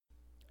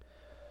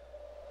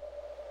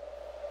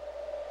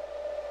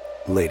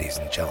Ladies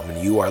and gentlemen,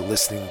 you are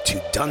listening to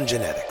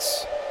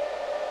Dungeonetics.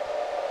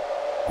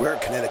 We're a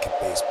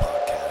Connecticut-based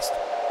podcast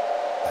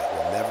that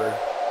will never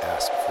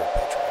ask for a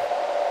Patreon.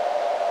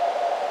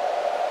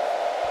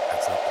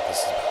 That's not what this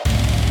is about.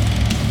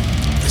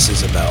 This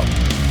is about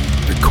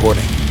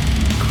recording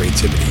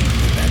creativity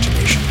and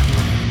imagination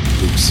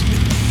loose in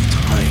the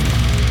time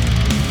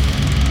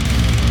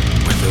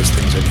where those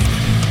things are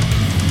needed.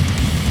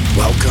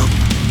 Welcome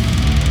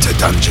to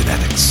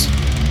Dungeonetics.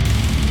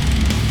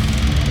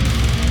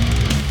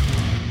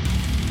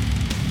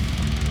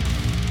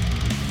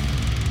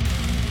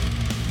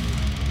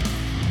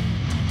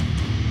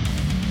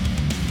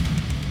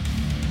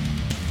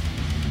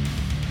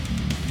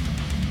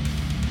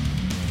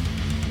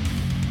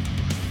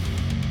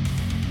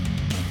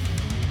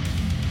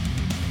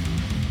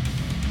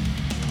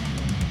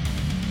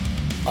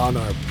 On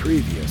our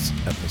previous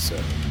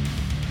episode,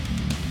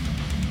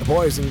 the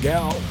boys and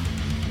gal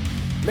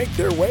make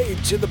their way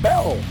to the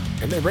bell,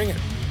 and they ring it,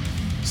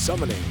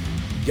 summoning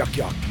Yuck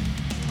Yuck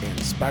and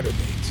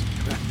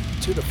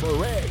Spiderbait to the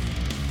foray.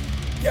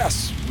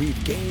 Yes,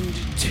 we've gained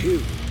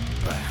 2,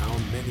 but how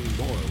many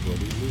more will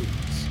we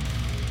lose?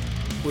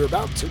 We're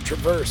about to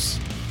traverse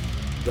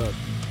the,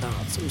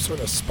 some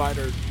sort of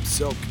spider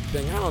silk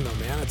thing. I don't know,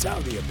 man. It's out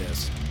of the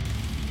abyss.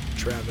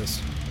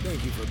 Travis,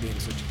 thank you for being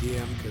such a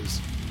DM,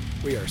 because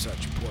we are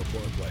such poor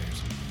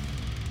players.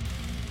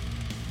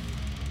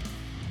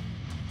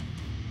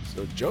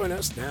 So join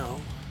us now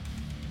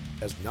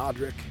as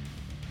Nodric,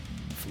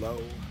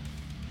 Flo,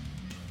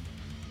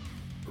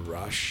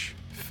 Rush,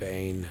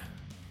 Fane,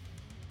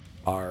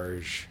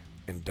 Arj,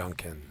 and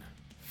Duncan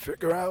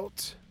figure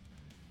out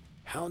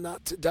how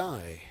not to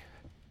die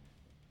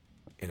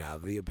in Out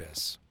of the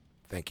Abyss.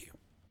 Thank you.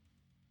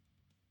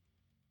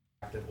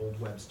 That old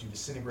webs do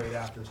disintegrate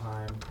after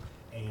time,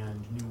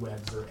 and new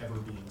webs are ever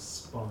being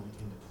spun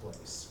into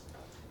place.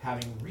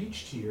 Having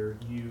reached here,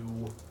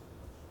 you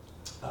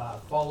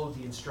followed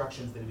the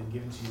instructions that had been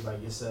given to you by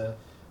Yissa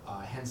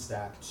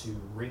Henstack to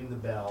ring the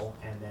bell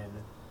and then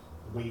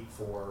wait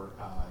for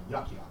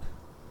Yuck Yuck.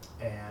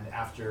 And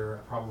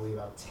after probably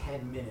about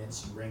 10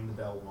 minutes, you rang the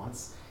bell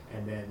once,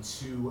 and then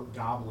 2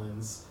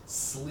 goblins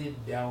slid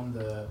down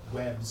the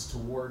webs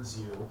towards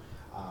you,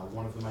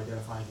 one of them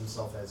identifying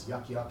himself as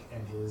Yuck Yuck,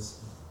 and his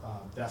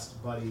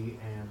best buddy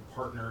and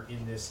partner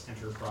in this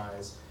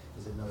enterprise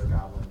is another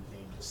goblin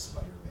named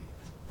Spiderbait.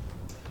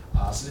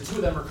 So the 2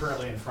 of them are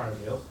currently in front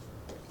of you.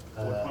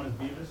 What one is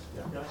Beavis?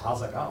 Yeah.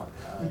 How's that going?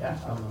 Yeah,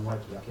 I'm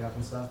like Yuck Yuck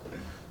and stuff.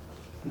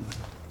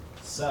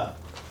 So,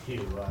 you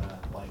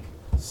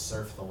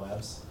surf the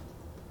webs?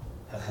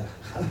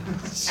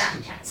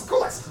 It's the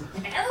coolest!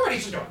 Everybody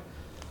should do it!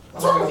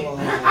 What's wrong with you?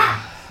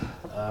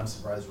 I'm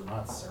surprised we're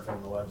not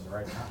surfing the webs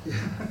right now.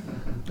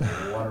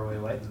 What are we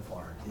waiting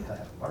for?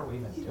 What are we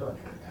even doing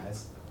here,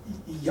 guys?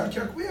 Yuck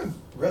Yuck, we have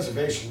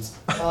reservations.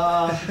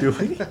 Do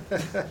we?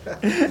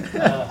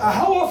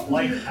 How often?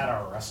 Like at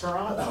a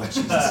restaurant? Oh,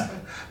 Jesus.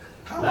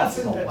 How That's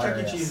often?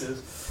 hilarious. Chuck E.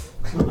 Cheese's.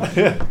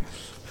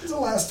 When's the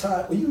last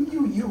time? Well,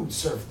 you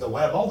surf the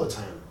web all the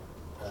time.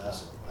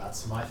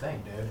 That's my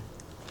thing, dude.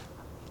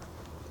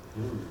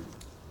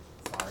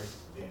 Sorry,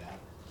 yeah.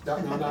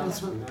 No, it's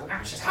fine.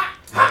 No. She's hot!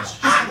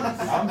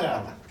 Calm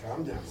down.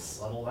 Calm down.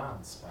 Settle down,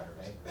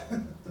 Spiderbait.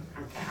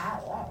 What the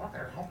hell?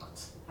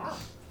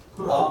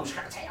 Who's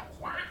got a tail?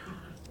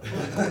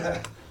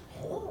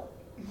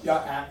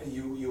 Yeah,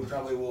 you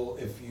probably will,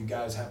 if you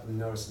guys happen to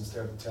notice and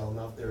stare at the tail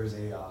enough, there is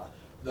a,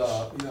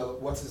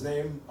 what's his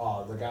name?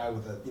 The guy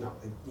with the,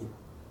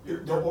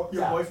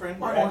 Your boyfriend?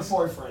 My own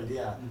boyfriend,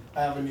 yeah.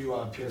 I have a new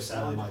piercing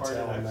on my Departed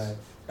tail, ex.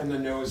 and the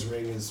nose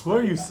ring is... Who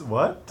are you?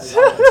 What? on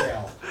the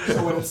tail.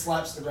 So when it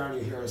slaps the ground,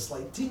 you hear a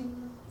slight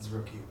ting. It's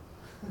real cute.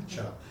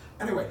 Shut up.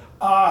 Anyway,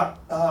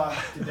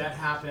 Did that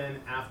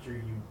happen after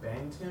you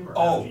banged him or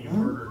after you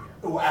murdered him?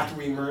 Oh,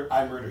 after I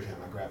murdered him,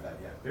 I grabbed that,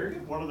 yeah. Very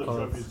good. What other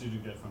trophies did you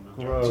get from him?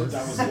 Gross.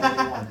 That was the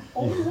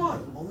only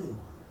one. Only one.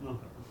 No.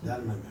 That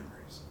and my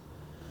memories.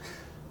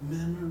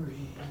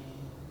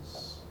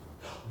 Memories.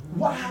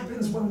 What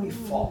happens when we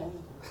fall?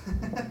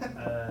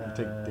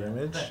 Take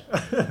damage?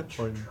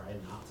 Try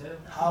not to.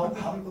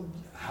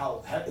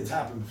 How it's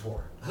happened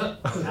before.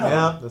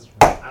 Yeah, that's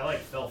right. I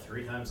fell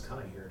 3 times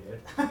coming here, dude.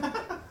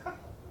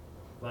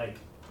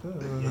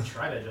 You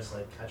try to just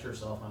catch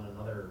yourself on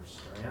another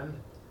strand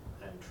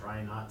and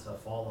try not to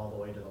fall all the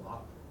way to the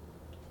bottom.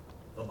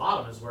 The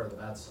bottom is where the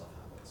bad stuff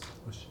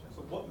happens.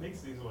 So what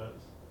makes these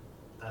webs?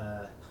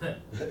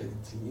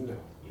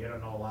 You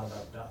don't know a lot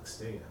about ducks,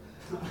 do you?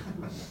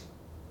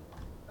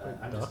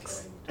 I'm Ducks?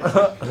 just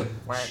kidding.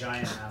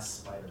 Giant ass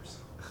spiders.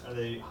 Are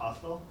they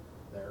hostile?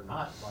 They're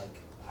not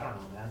I don't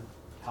know, man.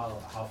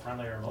 How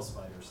friendly are most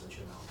spiders that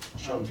you know?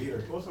 Show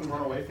Peter. Most of them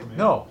run away from me.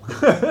 No.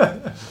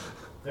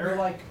 They're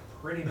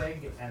pretty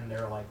big and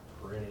they're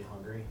pretty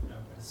hungry.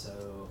 Okay.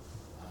 So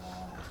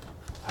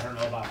I don't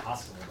know about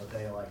hostile, but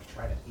they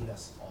try to eat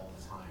us all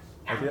the time.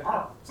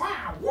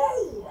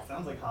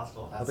 Sounds like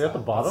hostile. Are they at the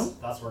bottom?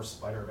 That's where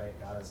Spiderbait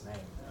got his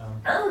name.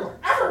 Oh,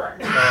 there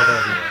we go.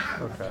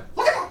 Okay.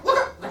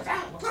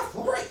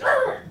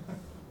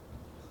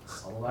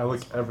 Settle I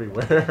look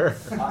everywhere.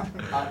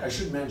 I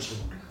should mention,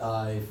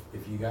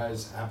 if you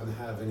guys happen to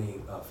have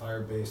any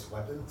fire-based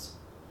weapons,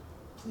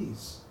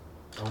 please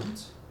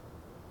don't.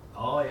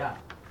 Oh yeah.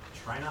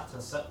 Try not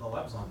to set the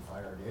webs on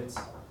fire, dudes.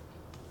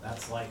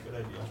 That's like Good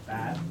idea.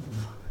 bad.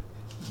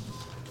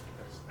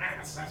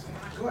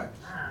 Good.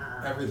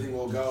 Everything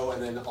will go,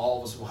 and then all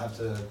of us will have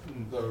to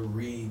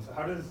read.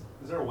 So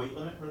is there a weight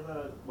limit for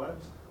the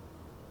webs?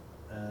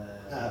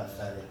 I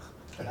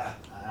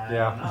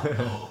Yeah. don't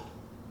know.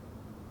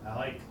 I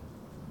like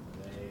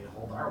they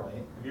hold our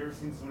weight. Have you ever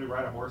seen somebody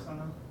ride a horse on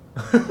them?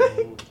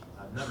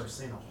 I've never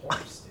seen a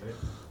horse, dude.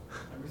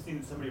 Ever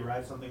seen somebody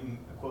ride something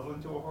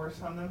equivalent to a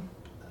horse on them?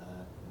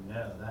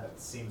 No, that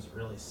seems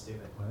really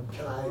stupid.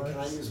 Can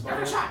I use Do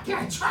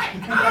my?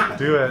 it,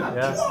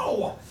 yeah.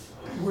 Whoa!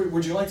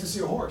 Would you like to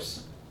see a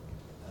horse?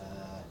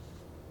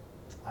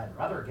 I'd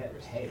rather get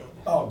paid.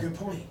 Oh, good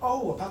point.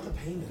 Oh, about the You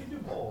payment. can do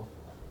both.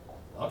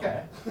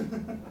 Okay.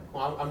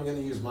 Well, I'm going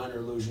to use minor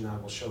illusion. I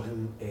will show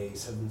him a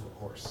 7-foot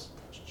horse.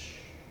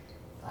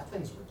 That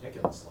thing's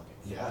ridiculous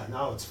looking. Yeah,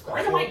 no, it's Where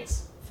are the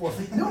wings? 4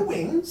 feet. No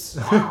wings.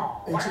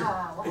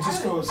 It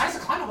just goes. How does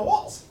it climb on the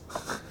walls?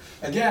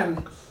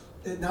 Again,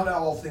 not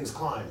all things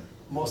climb.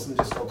 Most of them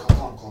just go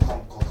clunk, clunk,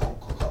 clunk, clunk, clunk,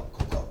 clunk, clunk,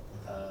 clunk, clunk.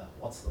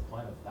 What's the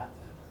point of that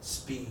then?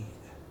 Speed.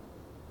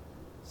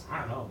 I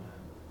don't know, man.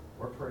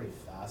 We're pretty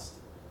fast.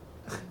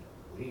 And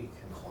we can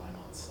climb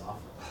on stuff.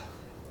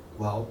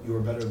 Well, you are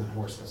better than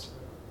horses.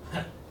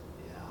 Yeah,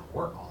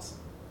 we're awesome.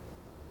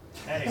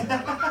 Anyway.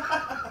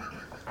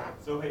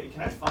 So hey,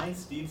 can I find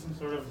Steve some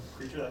sort of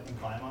creature that can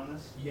climb on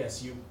this?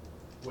 Yes, you.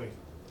 Wait.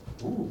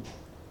 Ooh.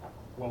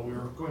 Well, we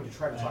were going to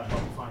try to talk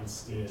about Find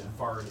Steve Yeah.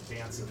 far in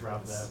advance and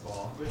drop that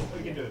ball. We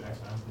can do it next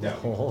time.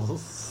 That would,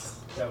 Holes.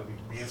 that would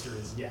be. The answer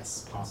is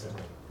yes,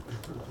 possibly.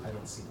 I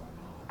don't see why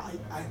not.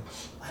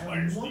 I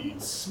have one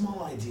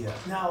small idea.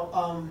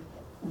 Now,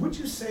 would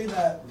you say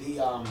that the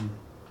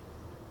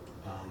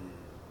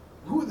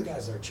who are the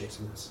guys that are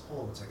chasing us?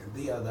 Hold on a second.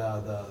 The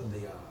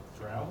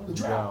Drow? the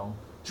drow.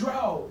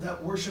 Drow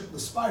that worship the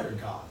spider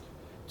god.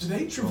 Do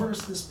they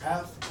traverse this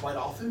path quite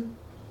often?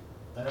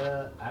 I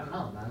don't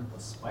know, man.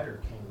 The Spider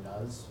King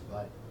does,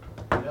 but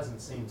he doesn't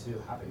seem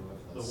too happy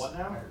with The what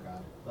now? Spider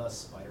God. The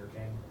Spider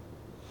King.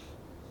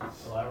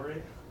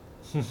 Elaborate.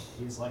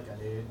 He's like a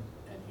dude,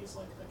 and he's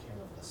like the king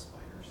of the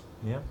spiders.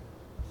 Yeah.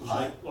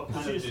 What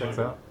kind of Checks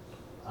dude?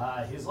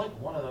 out. He's like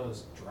one of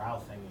those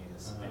drow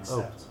thingies, Oh.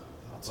 except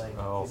like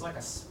Oh. he's like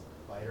a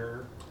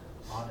spider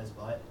on his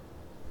butt,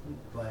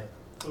 but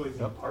So is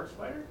he Yep. part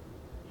spider?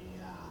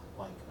 yeah,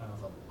 like Oh.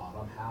 the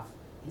bottom half.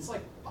 He's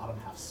like bottom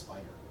half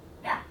spider.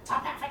 Yeah,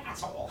 top half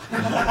asshole.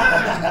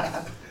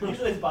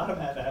 Usually it's bottom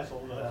half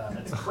asshole. But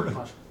It's pretty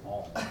much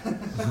all.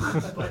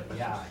 But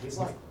yeah, he's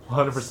like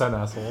 100%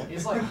 asshole.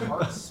 He's like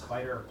part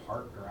spider,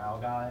 part drow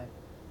guy,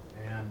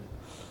 and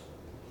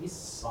he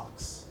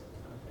sucks.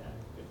 Okay,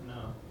 good to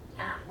know.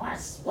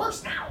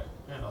 Worse now.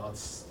 You know,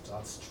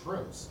 that's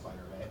true,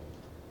 Spider-Man.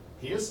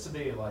 He used to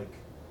be like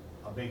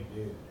a big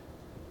dude,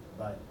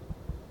 but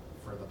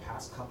for the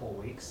past couple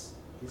weeks,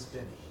 he's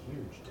been a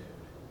huge dude.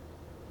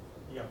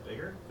 He got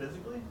bigger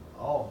physically?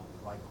 Oh,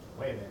 like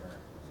way bigger.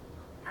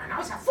 And now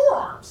he's got 4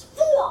 arms.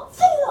 4!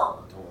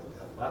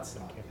 That's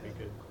not good.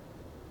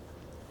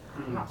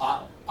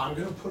 I'm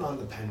gonna put on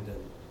the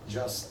pendant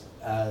just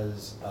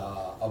as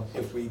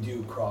if we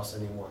do cross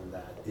anyone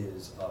that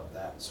is of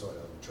that sort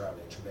of drow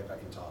nature, maybe I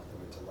can talk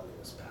them into letting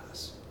us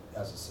pass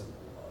as a symbol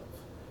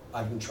of.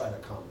 I can try to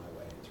calm my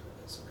way through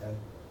this. Okay.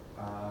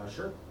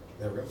 Sure.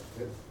 There we go.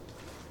 Good.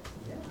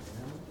 Yeah, man,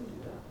 we can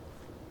do that.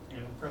 You're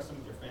gonna impress him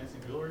with your fancy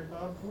jewelry,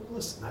 Bob? Well,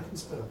 listen, I can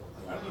spend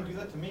Why don't you do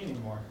that to me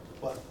anymore?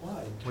 But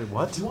why? Wait,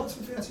 what? Do you want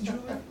some fancy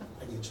jewelry?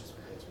 I can get you some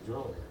fancy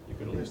jewelry. You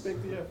could at least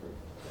make the effort.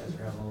 You guys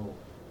are having a little.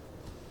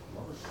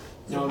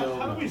 No, no,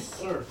 How no. do we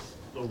surf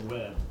the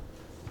web?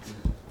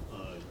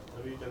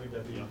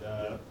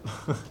 www.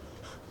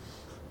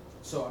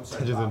 So I'm sorry.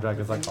 Dungeons and Bob,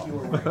 Dragons the like thing you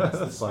were wearing, that's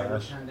the spider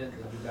Slash. pendant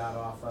that you got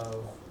off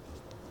of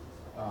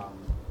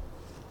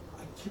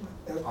I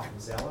can't. off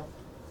of Zella.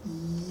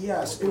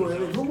 Yes, it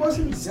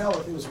wasn't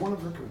Zealot, it was one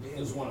of her It companions.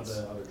 was one of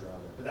the other drow,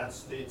 but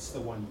it's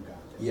the one you got.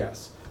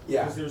 Yes.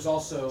 Yeah. Because there's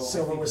also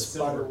Silver I think, with a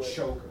silver spider with-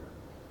 choker.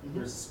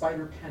 There's a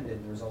spider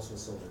pendant. There's also a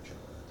silver choker.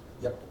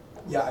 Yep.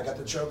 Yeah, I got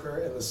the choker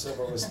and the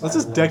silver was. Let's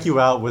just deck you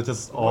out with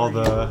just all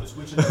What are the. yours?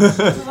 Which of those?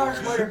 This is our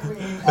spider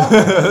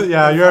queen.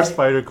 Yeah, you're a If I-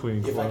 spider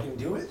queen. If I can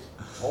do it,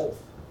 both.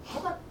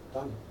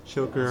 Done.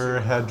 Choker,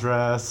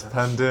 headdress,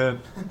 pendant.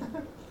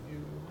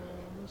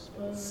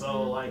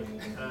 So like,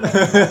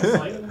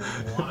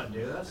 you want to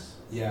do this?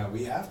 Yeah,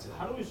 we have to.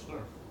 How do we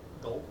surf?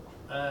 Gulp.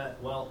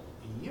 Well,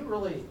 you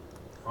really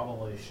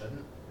probably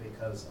shouldn't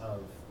because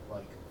of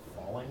like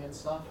falling and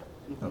stuff.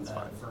 That's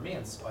fine. For me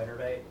and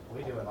Spiderbait,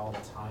 we do it all the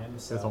time.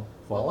 So Guys don't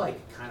we'll fall?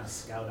 like kind of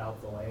scout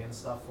out the way and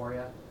stuff for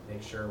you.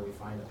 Make sure we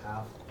find a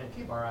path and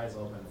keep our eyes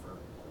open for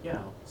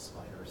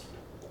spiders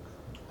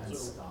and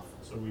So- stuff.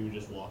 So we would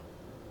just walk.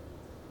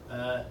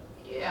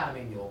 Yeah, I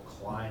mean you'll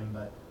climb,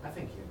 but I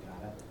think you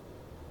got it.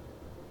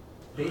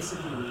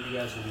 basically what you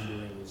guys will be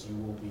doing is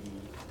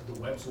the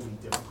webs will be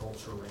difficult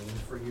terrain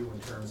for you in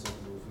terms of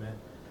movement,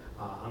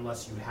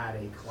 unless you had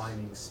a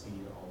climbing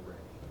speed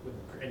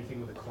already.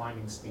 Anything with a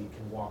climbing speed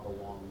can walk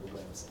along the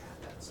webs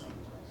at that speed.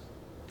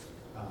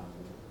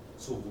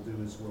 So what we'll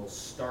do is we'll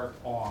start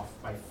off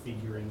by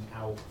figuring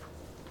out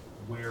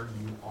where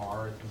you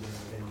are at the beginning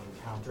of any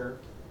encounter,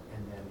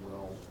 and then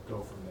we'll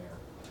go from there.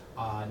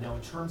 Now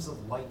in terms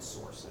of light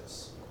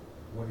sources,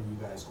 what are you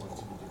guys going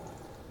to be doing?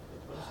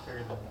 I'll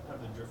just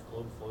have the drift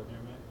globe float near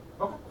me.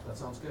 Okay, that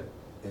sounds good.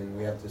 And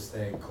we have to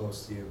stay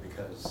close to you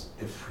because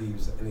if we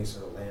use any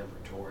sort of lamp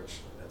or torch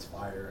that's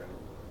fire, I don't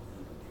want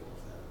to even deal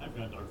with that. I've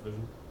got dark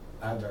vision.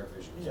 I have dark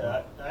vision. as Yeah,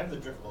 well. I have the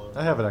drift globe.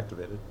 I have it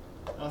activated.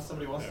 Unless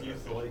somebody wants to Yeah,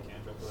 use the light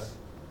cantrip, but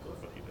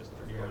He does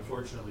dark Yeah, vision.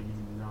 unfortunately, you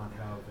do not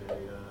have a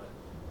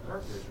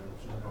dark vision,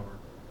 which is a bummer.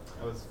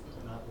 that was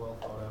not well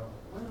thought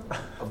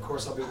out. Of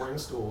course, I'll be wearing a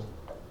stool.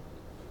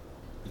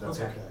 If that's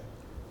Okay. okay.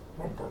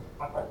 Oh,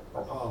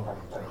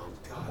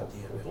 God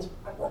damn it.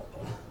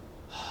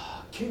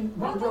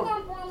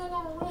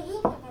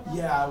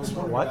 Yeah, I was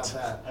wondering What?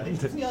 about that. I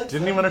think isn't he like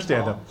Didn't even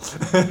understand him.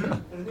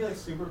 Isn't he like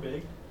super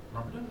big?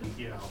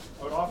 You know,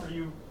 I would offer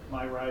you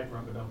my ride,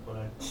 Rumba Dump, but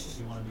I don't think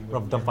you want to be with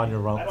Rumba me. Dump on your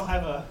rump. I don't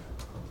have a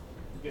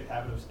good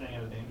habit of staying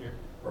out of danger.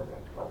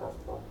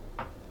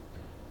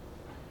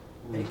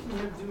 I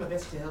can do my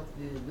best to help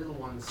the little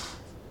ones,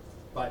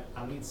 but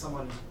I'll need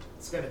someone.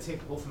 It's going to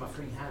take both of my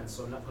free hands,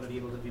 so I'm not going to be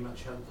able to be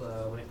much help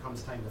when it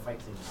comes time to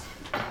fight things.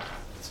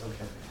 It's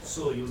okay.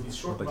 So you'll be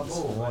short But of a you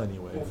bow, swore but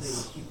anyways. hopefully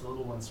we'll keep the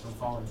little ones from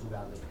falling too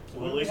badly.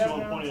 Well, at least you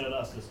won't point it at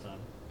us this time.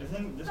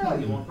 Isn't this Well,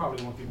 you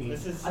probably won't be me.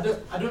 This is- I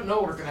don't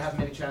know we're going to have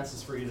many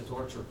chances for you to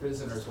torture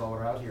prisoners while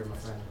we're out here, my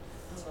friend.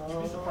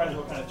 I'd be surprised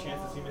what kind of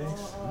chances he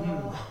makes.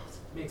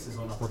 Makes his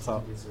own What's up?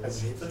 opportunities.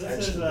 That's really. So this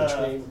Tension is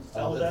between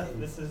all the Zelda. things.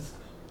 This is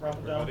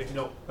Rumba Dump.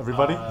 No.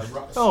 Everybody? Ru-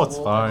 Oh, it's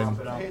Swole, fine. Rump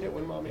It I Up, hate it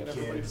when mommy and the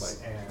everybody kids,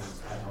 fight. and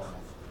I don't know.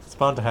 It's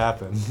bound to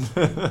happen.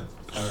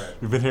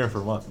 Alright. We've been here for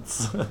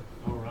months. All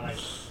right.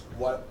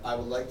 What I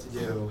would like to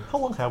do How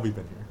long have we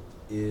been here?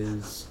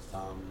 is,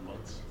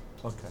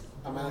 Okay.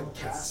 I'm gonna Let's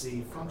cast.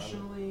 see.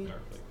 Functionally,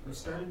 we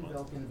started in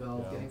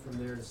Velkenveld. Yeah. Getting from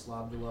there to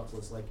Slobduluk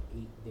was like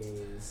 8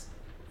 days.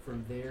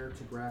 From there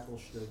to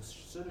Gracklestug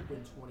should have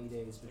been 20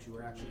 days, but you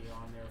were actually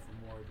on there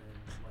for more than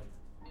like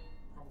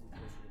probably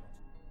closer to about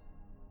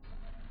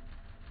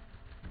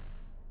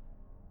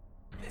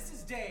 2. This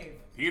is Dave.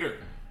 Peter.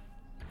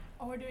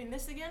 Oh, we're doing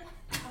this again?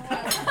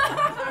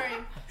 Sorry.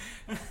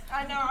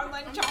 I know, I'm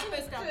like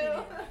chopping stuff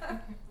too.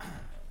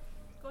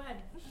 Go ahead.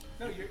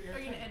 No, you're Are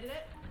you gonna edit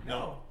it?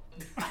 No.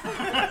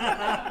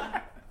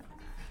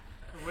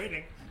 We're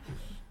waiting.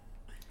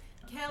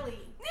 Kelly.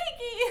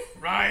 Nikki.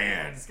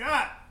 Ryan.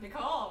 Scott.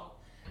 Nicole.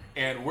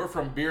 And we're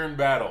from Beer and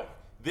Battle.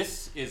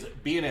 This is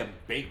B&M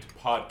Baked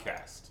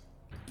Podcast.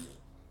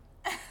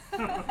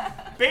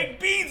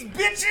 Baked beans,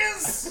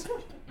 bitches!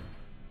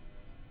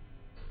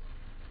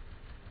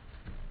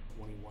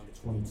 21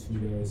 to 22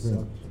 days.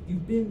 So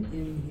you've been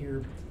in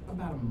here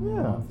about a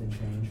month and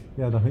change.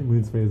 Yeah, the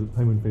honeymoon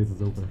phase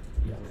is over.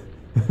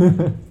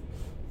 Yeah.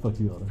 Fuck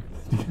you, Otter.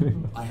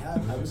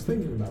 I was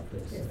thinking about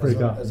this Pretty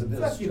good. as a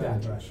business Fuck you,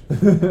 Bad strategy.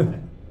 Rush.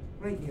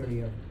 Right here,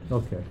 you.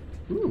 Okay.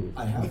 Ooh.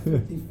 I have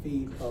 50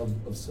 feet of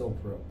silk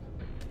rope.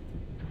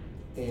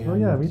 And, Oh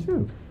yeah, me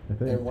too. I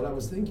think. And what I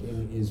was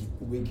thinking is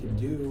we could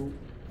do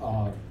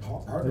I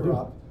harder do.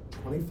 up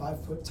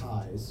 25-foot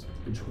ties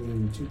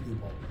between two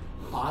people.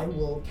 I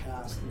will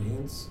cast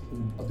enhance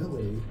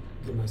ability,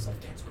 give myself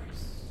Cat's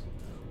Grace,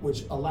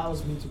 which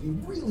allows me to be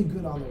really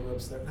good on the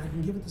ropes there, and I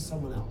can give it to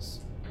someone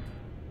else.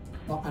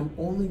 But I'm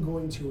only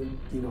going to,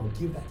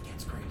 give that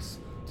Cat's Grace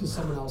to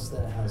someone else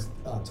that has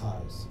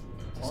ties.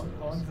 How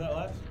long does that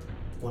last?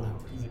 1 hour.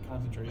 Is it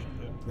concentration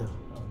too? No.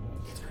 Oh,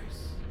 no. Cat's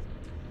Grace.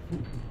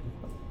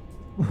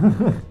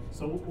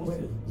 So what's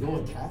Wait, you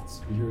want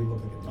cats? You really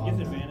look like a It dog. gives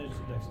now. advantage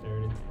to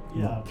dexterity.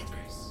 Yeah. Cat's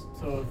Grace.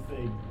 So if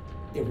a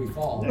If we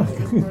fall,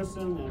 dexterous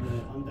person and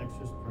an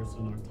undexterous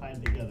person are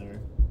tied together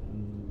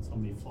and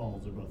somebody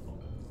falls, they're both falling.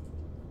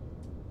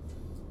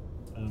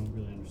 I don't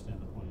really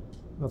understand the point.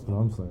 That's what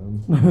I'm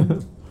saying.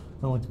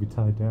 I don't like to be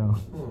tied down.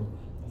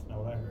 That's not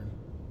what I heard.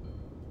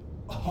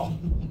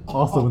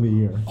 Also in the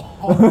ear.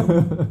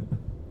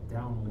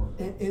 Downward.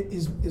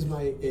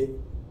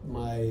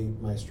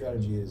 my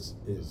strategy is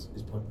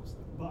pointless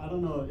then. But I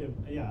don't know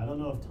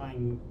if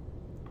tying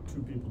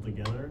two people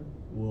together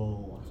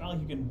will. It's not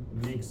like you can,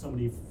 make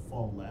somebody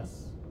fall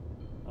less.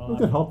 I don't We know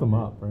could if- help them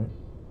up, right?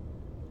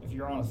 if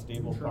you're on a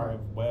stable Sure. part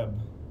of web.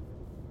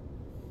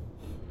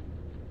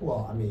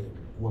 Well, I mean,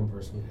 one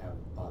person can have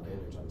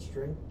advantage on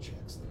strength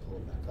checks that pull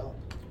it back up.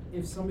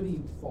 If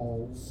somebody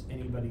falls,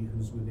 anybody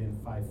who's within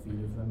 5 feet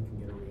of them can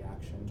get a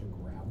reaction to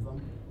grab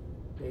them.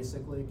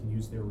 Basically, can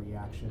use their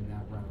reaction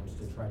that round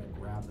to try to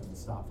grab them and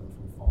stop them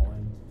from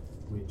falling,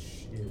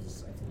 which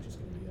is, I think, just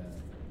going to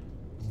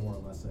be more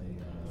or less a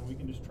We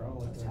can just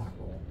travel like attack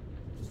roll,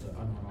 just an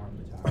unarmed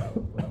attack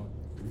roll. Well,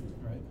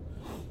 Right.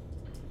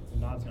 So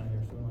Nod's not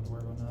here, so we don't have to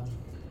worry about Nod.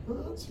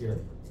 Well, that's here.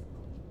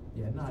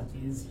 Yeah, Nod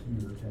is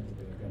here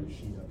technically. I've got a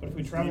sheet up. But if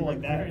we travel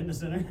like that, in the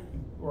center.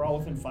 we're all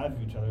within 5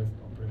 of each other,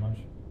 pretty much.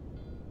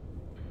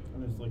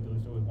 And there's like at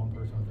least always one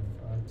person within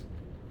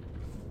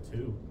 5. 2.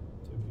 2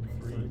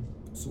 people. 3.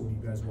 So what do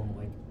you guys want to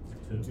like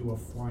Two. do a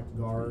front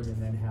guard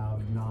and then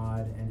have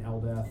Nod and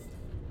Eldeth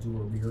do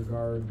a rear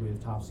guard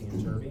with Topsy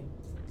and Turvy?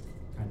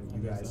 Kind of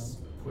you I guess guys so.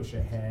 push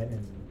ahead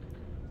and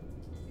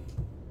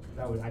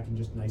that would I can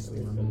just nicely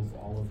remove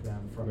all of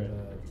them from Right.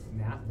 the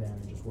map then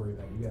and just worry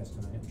about you guys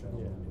tonight, which I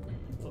don't want to do.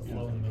 So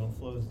Flo in the middle.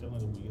 Flo is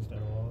definitely the weakest out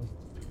of all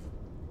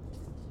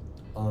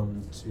of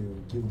us. To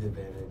give the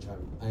advantage,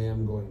 I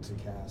am going to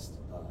cast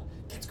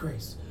Cat's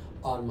Grace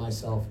on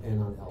myself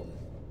and on Eldon.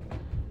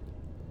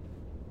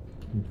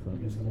 There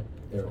it is.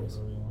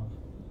 Whatever you want.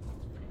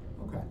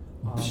 Okay.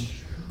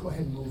 Go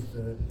ahead and move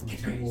the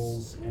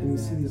tools and And you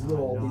then see these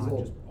little- Nod these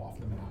little- just off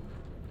the map.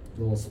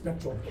 Little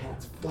spectral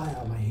cats fly out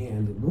of my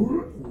hand and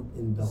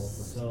envelop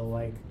us. So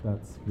like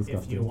That's if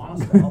disgusting. you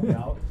want us to help you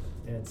out,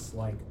 it's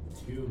like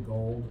 2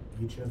 gold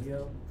each of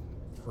you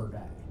per day.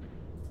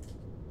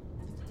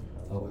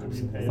 Oh,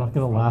 absolutely. It's not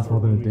gonna last more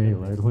than a day,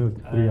 right? Only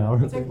like 3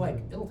 hours.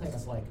 It'll take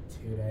us like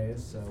 2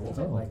 days, so we'll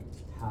take Oh. like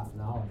half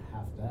now and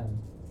half then.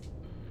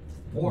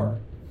 Or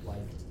like,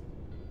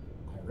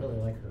 I really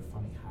like her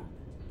funny hat.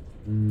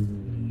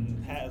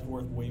 Hat is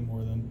worth way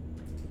more than.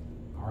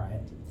 All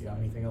right. Do you have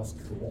anything else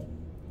cool?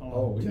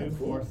 Oh, yeah, 2,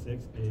 cool. 4,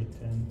 6, 8,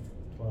 10,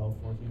 12,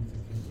 14,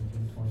 16,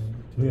 17, 20.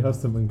 We have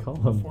some in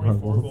column 44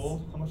 marbles.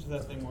 gold. How much is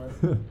that thing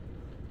worth,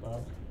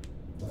 Bob?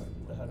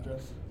 The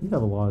headdress? You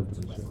have a lot of It's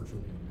different shit.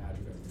 virtually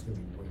magic. It's gonna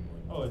be way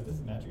more. Oh, is this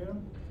a magic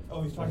item?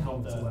 Oh, he's Like talking how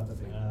about the.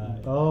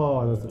 telepathy.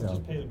 Oh, that's let's yeah.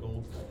 just pay the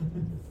gold.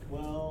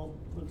 Well,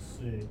 let's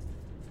see.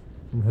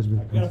 It has to be-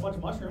 We got a bunch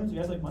of mushrooms. You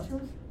guys like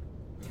mushrooms?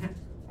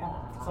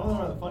 Some of them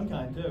are the fun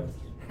kind too.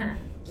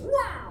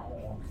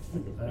 Wow.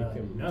 Make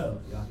him- No,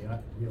 yeah,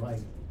 we like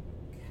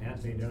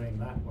can't be doing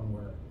that when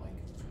we're like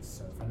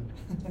surfing.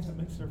 It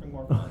makes surfing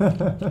more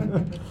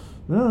fun.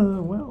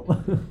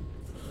 Well.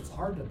 It's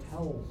hard to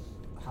tell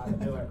how to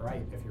do it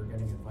right if you're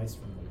getting advice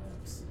from the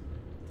lips.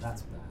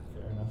 That's bad.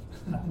 Fair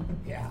enough.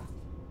 Yeah.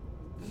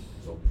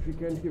 So she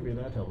can't give you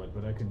that helmet,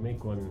 but I could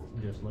make one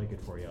just like it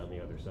for you on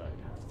the other side.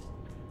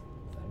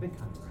 That'd be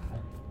kind of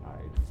rad.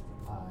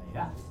 Alright.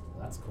 Yeah,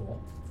 that's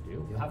cool.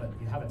 Deal. You have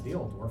a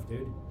deal, dwarf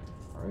dude.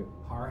 Alright.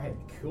 All right,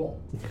 cool.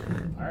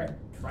 All right,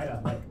 try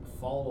to like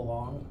follow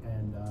along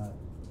and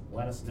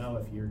let us know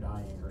if you're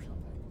dying or something.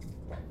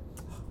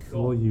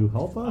 Cool. Will you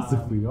help us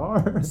if we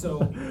are? So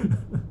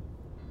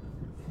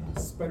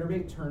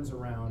Spiderbait turns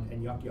around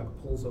and Yuck Yuck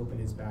pulls open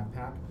his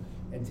backpack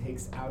and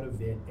takes out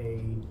of it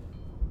a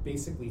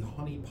basically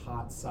honey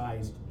pot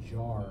sized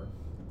jar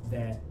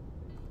that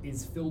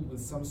is filled with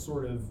some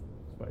sort of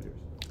Spiders.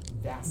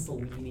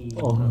 Vaseline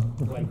Oh.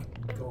 like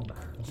gunk,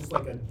 just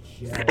like a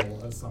gel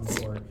of some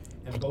sort.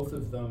 And both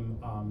of them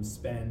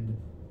spend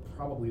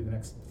probably the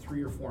next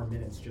 3 or 4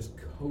 minutes just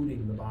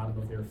coating the bottom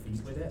of their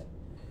feet with it,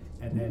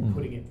 and then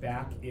putting it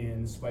back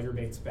in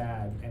Spiderbait's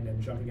bag, and then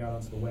jumping out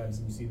onto the webs,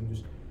 and you see them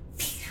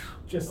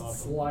just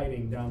Awesome.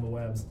 sliding down the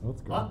webs.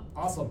 That's good.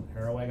 Awesome.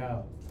 Here I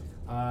go.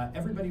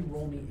 Everybody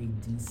roll me a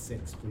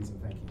d6, please,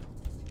 and thank you.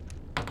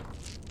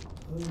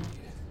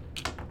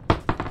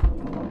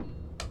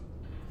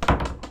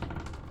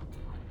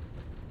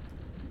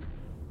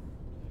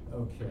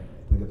 Okay.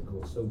 Look at the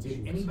gold. So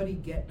did anybody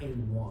get a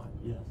 1?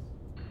 Yes.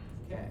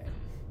 Okay.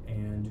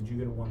 And did you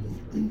get a 1 to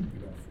 3? You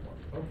got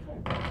a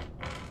 4. Okay.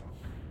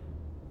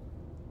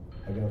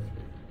 I got a 3.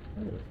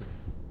 I got a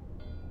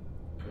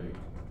 3. Great.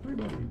 3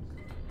 buddies.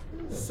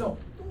 So,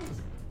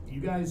 you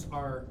guys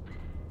are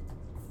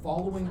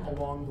following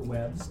along the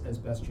webs as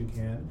best you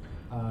can.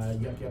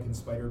 Yuck Yuck and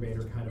Spiderbait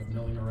are kind of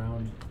milling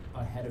around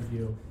ahead of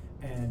you,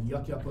 and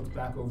Yuck Yuck looks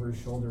back over his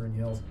shoulder and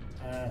yells,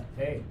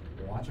 "Hey,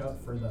 watch out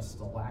for the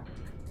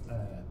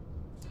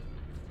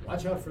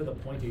watch out for the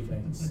pointy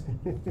things.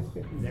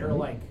 They're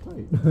like,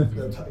 Tight.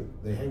 They're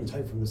tight. They hang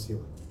tight from the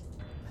ceiling.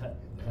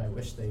 I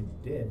wish they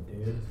did,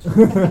 dude."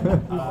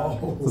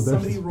 Oh. So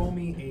Somebody there's- roll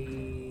me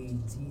a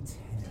d10.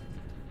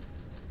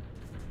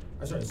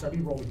 Or sorry,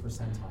 somebody roll me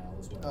percentile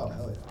as well. Oh,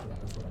 hell yeah. Yeah,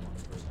 that's what I want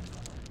is percentile.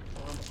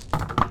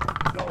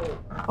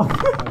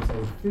 I would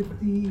say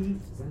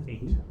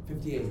 58.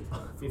 58.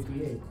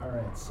 58. All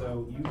right,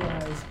 so you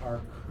guys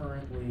are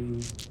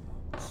currently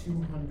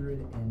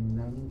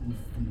 290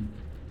 feet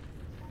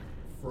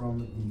from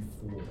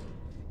the floor.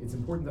 It's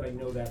important that I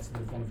know that so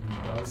that if one of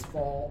you does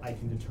fall, I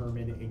can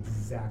determine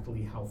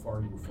exactly how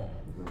far you fall.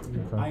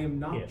 Okay. I am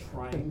not Yeah.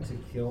 trying to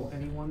kill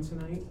anyone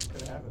tonight,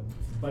 Could happen.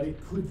 but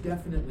it could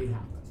definitely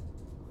happen.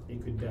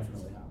 It could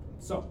definitely happen.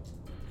 So,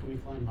 Can we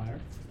climb higher?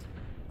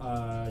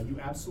 you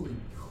absolutely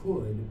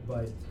could,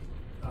 but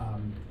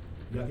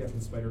Yuck Yuck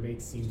and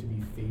Spiderbait seem to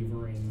be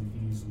favoring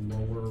these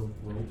lower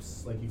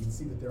ropes. Like you can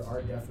see that there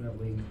are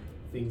definitely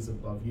things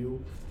above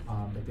you,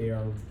 but they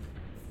are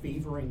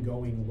favoring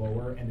going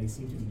lower, and they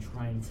seem to be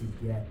trying to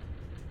get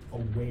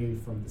away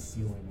from the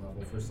ceiling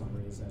level for some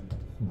reason,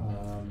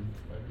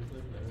 Spiders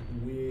live there.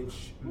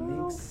 which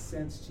makes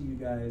sense to you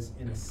guys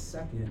in a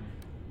second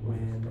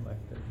when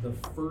the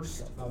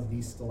first of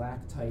these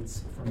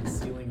stalactites from the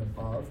ceiling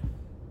above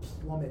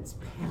plummets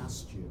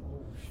past you.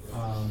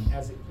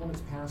 As it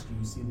plummets past you,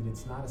 you see that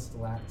it's not a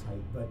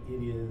stalactite, but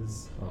it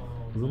is.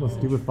 Those little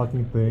stupid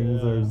fucking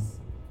things. Yeah. There's.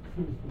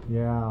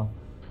 Yeah.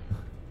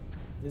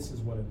 This is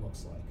what it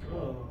looks like.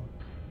 Oh.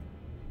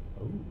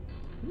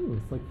 Ooh,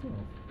 it's like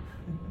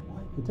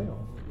the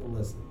tail. Well,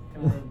 listen.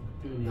 Can I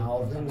do any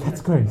Now,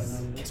 It's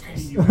Grace.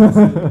 You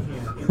absolutely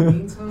can. In the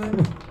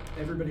meantime,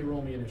 everybody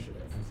roll me initiative.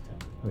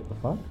 Wait, the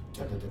fuck?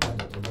 You're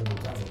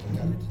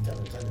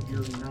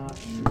not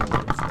sure.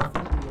 It's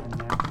definitely a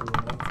natural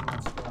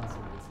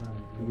monstrosity. It's not a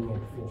real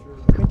creature.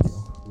 Thank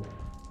you.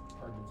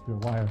 Target's You're a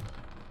liar.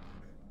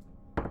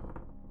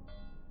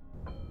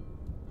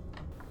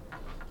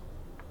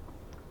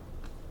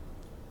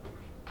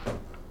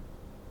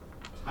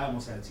 I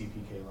almost had a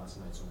TPK last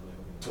night, so I'm really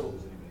hoping to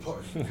lose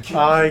anybody.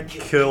 I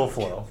kill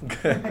Flo.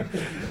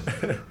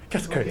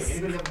 That's Okay, crazy.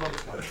 anybody have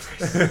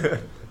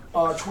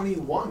above 20?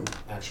 21,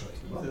 actually.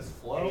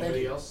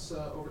 Anybody else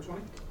over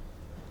 20?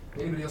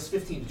 Anybody else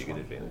 15 to You get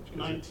 20? advantage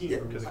 19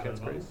 because it counts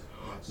grace.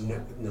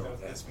 No,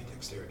 that's me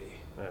dexterity.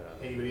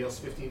 Anybody else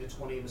 15 to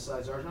 20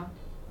 besides Arjan?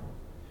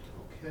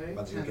 Okay,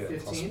 But you 10, get a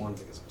 15. +1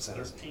 because I'm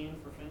sensitive. 13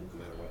 for Finn. No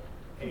matter what.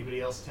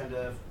 Anybody else 10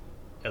 to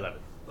 11.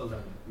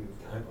 11?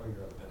 Beautiful. I'm going to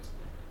grab the pens.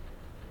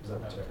 Is that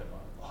what you're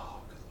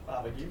Oh,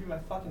 Bob, I gave you my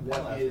fucking pen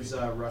What last is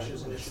week.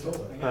 Rush's initiative?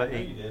 I know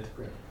 8. you did.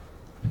 Great.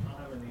 I don't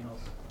have anything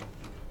else.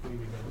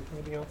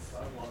 Anything else? I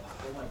lost.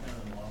 Throw my pen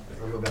in the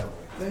locker. I'll go that way.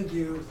 Thank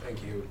you.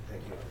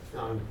 We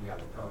got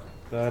it.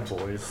 Bad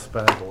boys.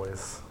 Bad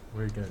boys.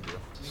 What are you gonna do?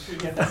 Make sure you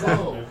get that So,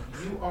 document.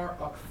 you are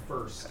up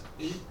first.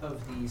 8 of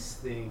these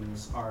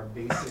things are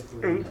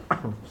basically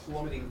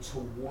plummeting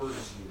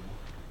towards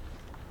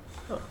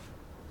you.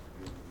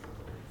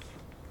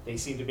 They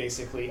seem to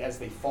basically, as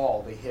they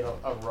fall, they hit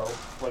a rope,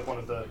 like one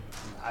of the,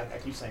 I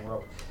keep saying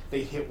rope,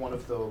 they hit one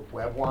of the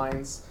web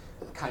lines,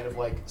 kind of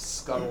like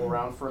scuttle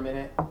around for a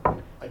minute,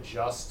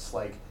 adjusts,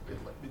 like,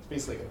 it's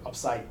basically like an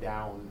upside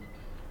down,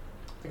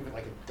 think of it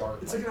like a dart.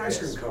 It's like an ice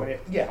cream cone.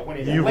 When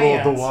it You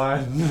lands, rolled the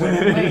one. When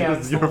it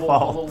lands, It's your the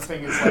fault. little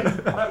thing is like,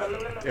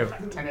 Yep.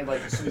 and then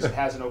like as soon as it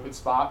has an open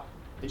spot,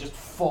 it just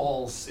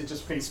falls, it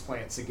just face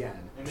plants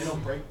again. And they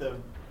don't break the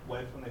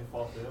webs when they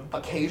fall through them?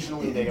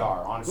 Occasionally they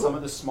are. On some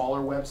of the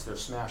smaller webs, they're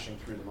smashing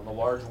through them. On the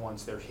larger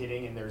ones, they're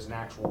hitting and there's an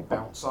actual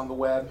bounce on the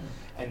web.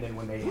 And then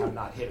when they have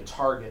not hit a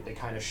target, they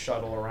kind of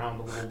shuttle around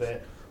a little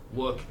bit,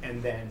 look,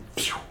 and then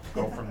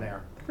go from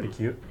there. Pretty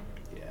cute.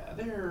 Yeah,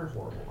 they're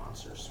horrible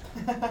monsters.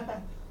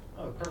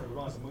 Oh, perfect. We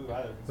don't have to move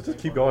either. Let's just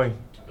keep going.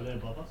 Are they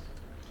above us?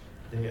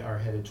 They are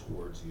headed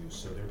towards you,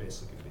 so they're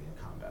basically going to be in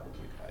combat with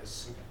you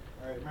guys.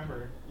 Alright,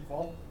 remember, if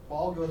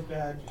ball goes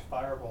bad, just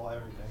fireball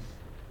everything.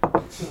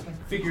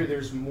 Figure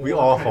there's more We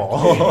all kind of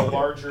fall. in a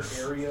larger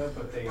area,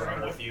 but they are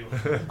with you.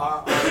 They're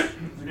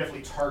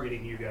definitely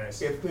targeting you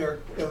guys. If they're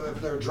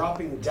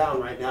dropping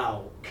down right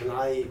now, can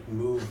I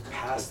move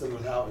past them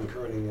without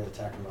incurring an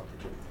attack of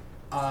opportunity?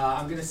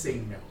 I'm gonna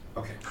say no.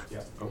 Okay.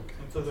 Yeah. Okay.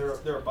 And so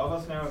they're above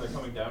us now and they're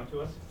coming down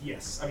to us?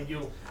 Yes. I mean,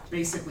 you'll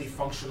basically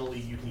functionally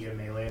you can get a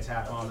melee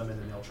attack on them, and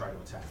then they'll try to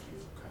attack you,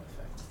 kind of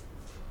thing.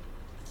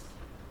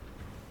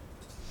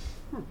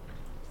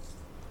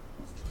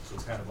 So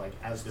it's kind of like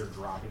as they're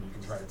dropping, you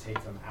can try to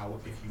take them out.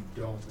 If you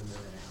don't, then they're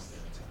gonna have their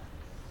attack.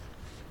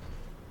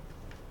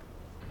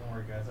 Don't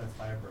worry guys, that's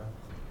fire breath.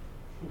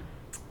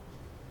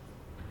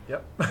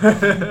 Yep.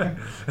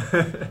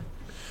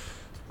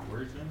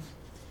 Wordsmith?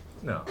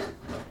 No.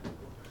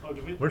 Oh,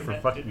 did we? We're for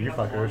did fucking we you have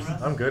a long fuckers.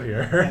 rest? I'm good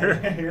here.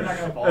 You're not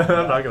gonna fall.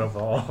 I'm not gonna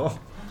fall.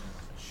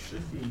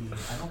 Should be.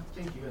 I don't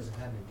think you guys have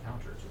had an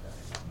encounter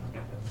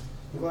today.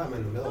 Well, I'm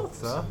in the middle of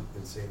So? some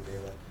insane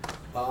melee.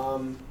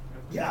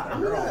 Yeah,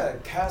 I'm gonna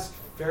cast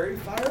Fairy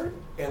Fire,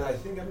 and I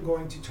think I'm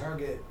going to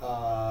target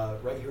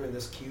right here in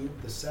this cube,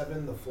 the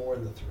 7, the 4,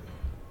 and the 3.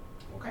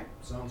 Okay,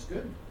 sounds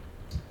good.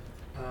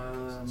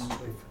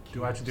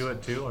 Do I have to do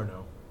it too or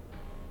no?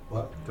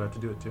 What? Do I have to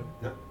do it too?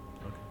 No. Okay.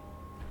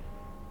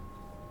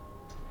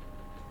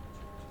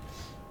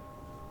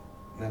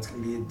 And that's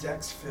going to be a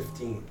Dex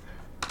 15.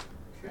 Okay.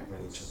 On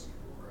each of them.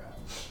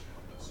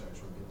 Sorry, I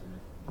just want to get the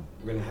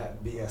We're going to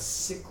be a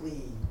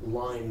sickly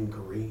lime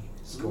green.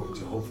 It's going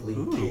to hopefully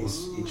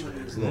encase each of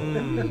these.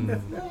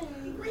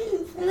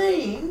 Green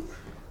flame.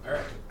 All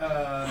right.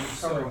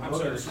 So I'm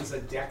sorry. This was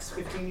a Dex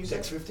 15. You said.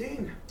 Dex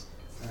 15.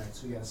 All right.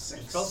 So we got a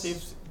 6. Spell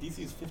safe DC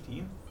is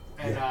 15?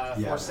 And Yeah.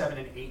 4, 7,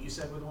 and 8. You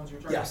said were the ones you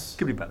were targeting. Yes.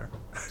 Could be better.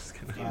 Just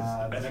kidding.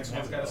 The next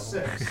one's got a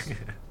 6.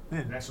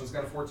 The next one's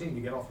got a 14.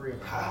 You get all 3 of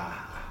them.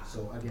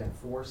 So again,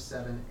 4,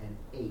 7, and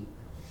 8.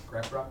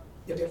 Correct, Rob?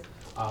 Yep.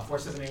 4,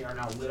 7, and 8 are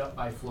now lit up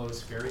by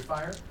Flo's Fairy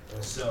Fire,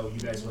 so you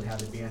guys would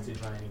have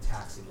advantage on any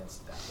attacks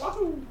against them.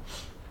 Wahoo!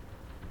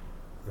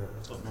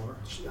 Flip them over.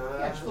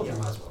 Yeah, just flip them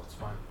might over. as well. It's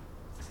fine.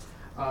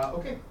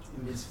 Okay,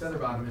 Ms.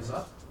 Featherbottom is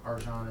up.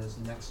 Arjan is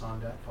next on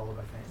deck, followed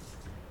by Fane.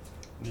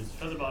 Ms.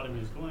 Featherbottom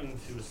is going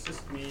to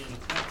assist me in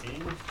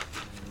attacking.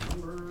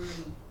 Number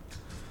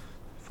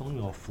If only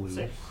we all flew.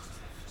 6.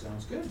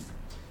 Sounds good.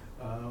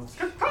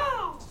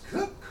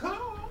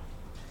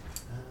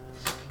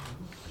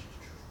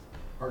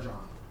 Arjan.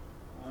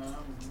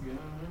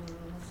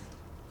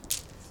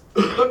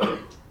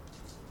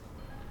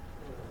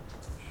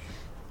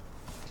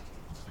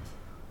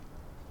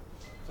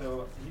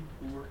 So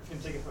it's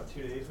gonna take about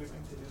 2 days, we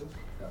think, to do this.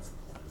 That's the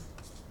plan.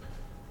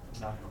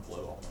 Not gonna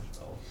blow all my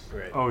spells.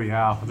 Right. Oh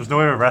yeah, there's no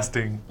way of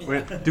resting.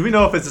 Wait, do we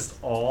know if it's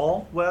just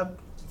all web?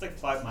 It's like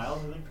 5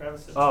 miles, I think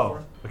Travis said Oh,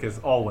 before. okay, it's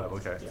all web.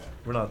 Okay, Yeah.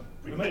 we're not.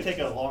 We might take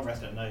a long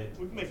rest at night.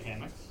 We can make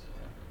hammocks.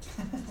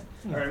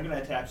 Alright, I'm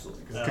gonna attack.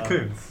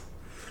 Cocoons.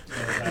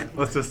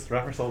 Let's just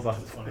wrap ourselves up.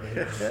 This one right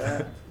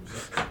here.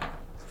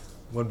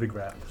 One big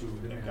wrap.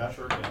 Dude, gosh,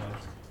 we're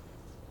damage.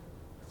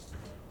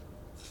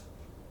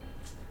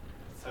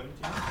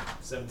 17?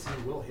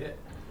 17 will hit.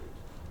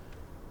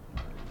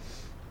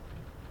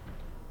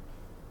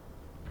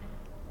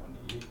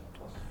 1d8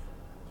 plus.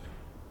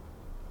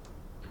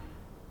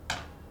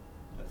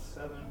 That's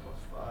 7 plus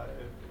 5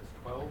 is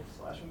 12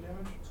 slashing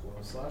damage.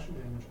 12 slashing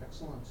damage.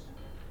 Excellent.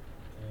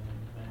 And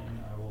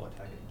then I will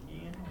attack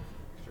again.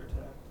 Extra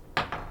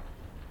attack.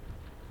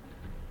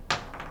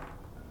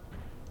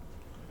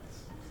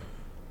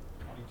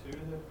 22 to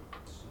hit.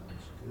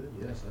 Sounds good.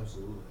 Yes,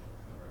 absolutely.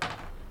 Alright.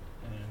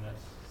 And then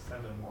that's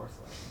 7 more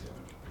slashing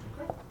damage.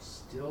 Okay.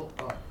 Still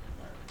up,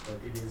 but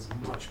it is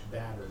much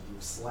battered.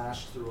 You've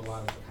slashed through a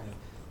lot of the kind of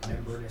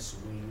membranous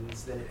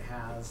wings that it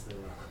has.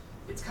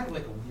 It's kind of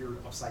like a weird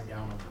upside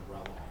down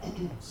umbrella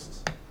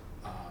almost.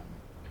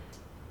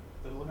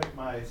 Does it look like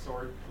my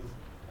sword is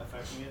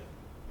affecting it?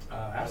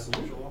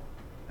 Absolutely. As usual?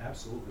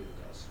 Absolutely it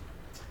does.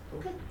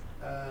 Okay.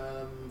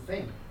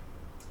 Fane.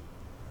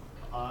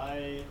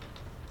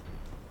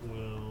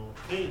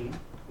 Finn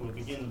will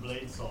begin the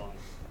blade song.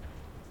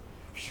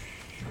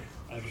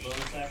 I have a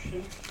bonus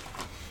action,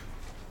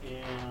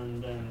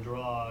 and then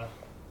draw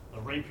a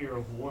rapier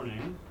of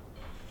warning,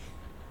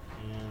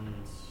 and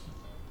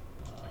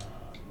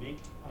make.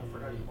 I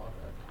forgot you bought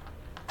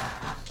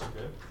that. So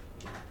good.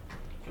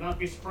 Cannot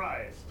be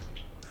surprised.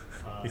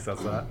 He says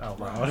that out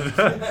loud.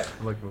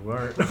 I'm like, we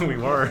weren't. We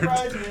weren't.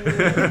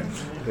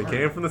 They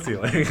came from the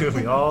ceiling.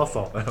 We all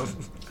saw them.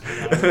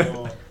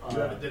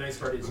 The nice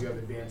part is you have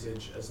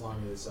advantage as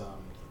long as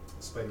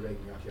Spider Egg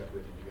and Yuck Yuck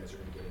with you. You guys are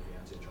going to get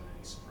advantage on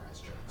any surprise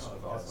checks Oh,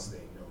 that's because awesome.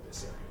 they know this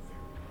area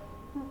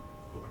very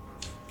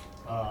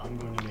well. I'm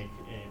going to make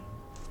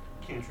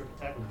a cantrip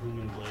attack with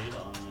Booming Blade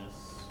on this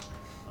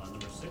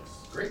number 6.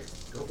 Great,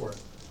 go for it.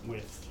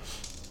 With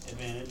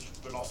advantage,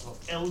 but also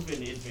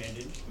Elven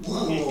advantage.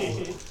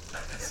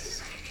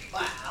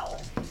 Wow.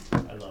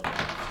 I love it.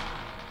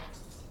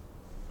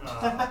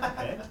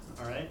 Okay,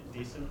 alright,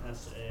 decent.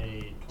 That's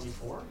a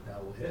 24.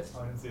 That will hit.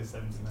 Oh, I didn't see a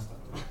 17. I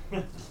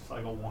thought it's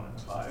like a 1 and a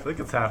 5. I think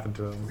it's happened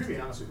to I'm him. going to be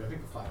honest with you, I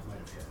think the 5 might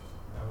have hit.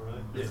 Oh,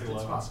 really? Yeah,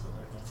 it's possible.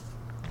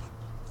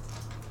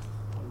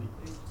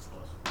 1d8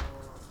 plus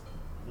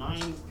 4.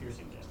 9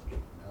 piercing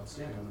damage.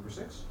 Outstanding. On number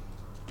 6.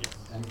 Yes.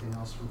 Anything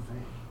else from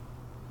Fane?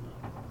 No.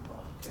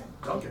 Okay.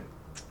 Duncan.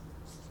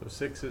 So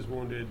 6 is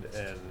wounded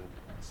and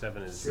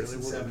 7 is 6 really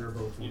and wounded. 7 are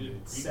both You did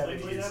wounded. Green 7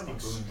 Blade is out of a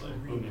Booming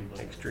Blade? Booming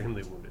Blade.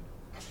 Extremely wounded.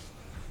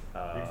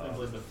 Recently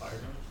blade with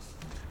fire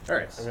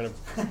Alright, I'm going to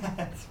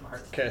damage.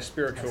 Smart. cast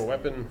Spiritual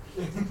Weapon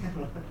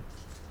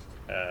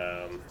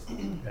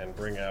and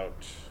bring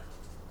out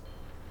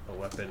a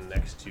weapon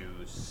next to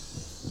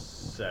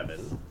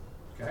 7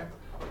 Okay.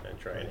 and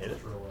try and hit it.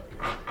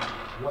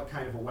 What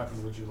kind of a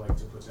weapon would you like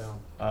to put down?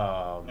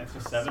 Next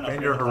to 7.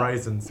 Expand your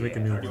horizons. Make a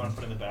new Or do you want one.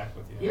 to put in the back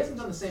with you? He hasn't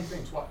done the same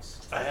thing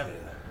twice. I haven't.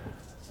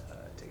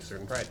 Take a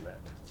certain pride in that.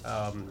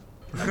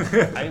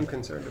 I am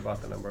concerned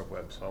about the number of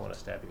webs, so I want a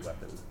stabby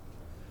weapon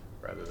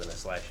rather than a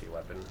slashy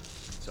weapon.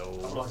 So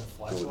like a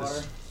flash go with a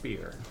water?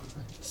 spear.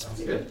 Sounds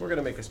good. We're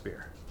gonna make a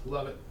spear.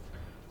 Love it.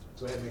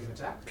 Go ahead and make an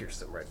attack. Pierce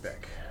them right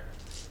back.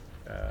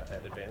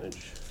 At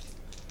advantage.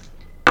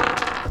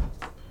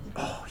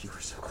 Oh, you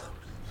were so close.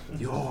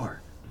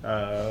 You're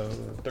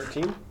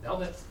 13.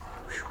 Nailed it.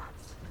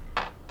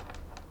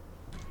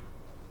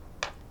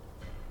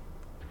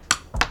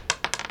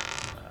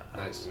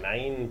 Nice.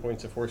 9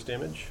 points of force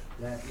damage.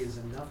 That is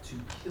enough to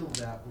kill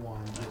that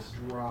one.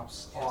 It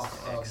drops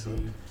off of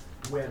Excellent.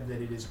 the web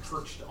that it is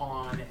perched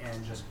on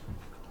and just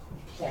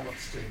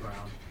plummets to the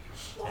ground.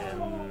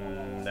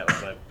 And that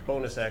was my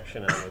bonus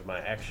action, and with my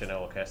action I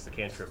will cast the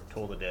cantrip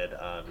Toll the Dead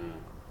on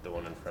the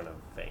one in front of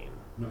Fane.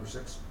 Number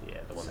 6. Yeah,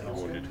 the one that you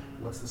Sounds wounded.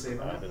 good. What's the save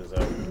on That that? is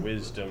a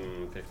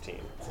wisdom 15.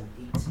 It's an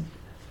 18.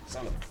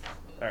 Son of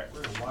Alright,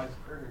 We're a wise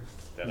critter.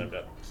 then I'm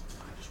done.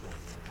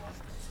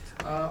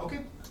 Okay.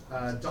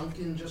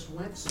 Duncan just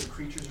went, so the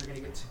creatures are going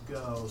to get to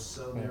go.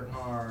 So there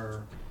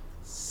are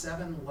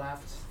 7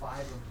 left, 5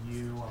 of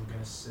you. I'm going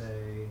to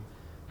say,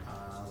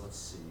 let's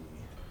see.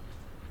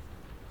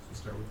 We'll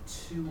start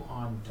with 2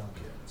 on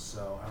Duncan.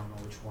 So I don't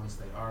know which ones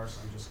they are, so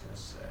I'm just going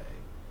to say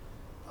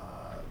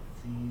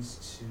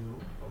these 2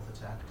 both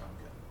attack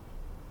Duncan.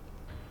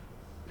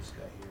 This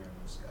guy here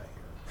and this guy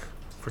here.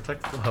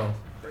 Protect Flo.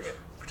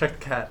 Protect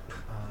the cat.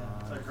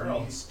 It's a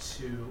girl. These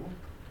 2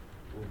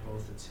 will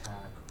both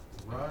attack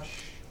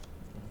Rush.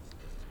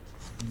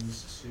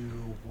 These 2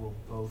 will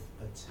both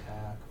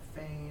attack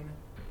Fane.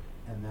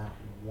 and that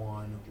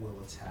one will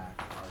attack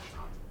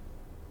Arjan.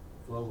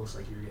 Flo, looks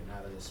like you're getting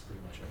out of this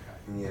pretty much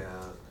okay.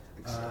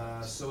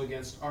 Yeah. So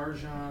against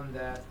Arjan,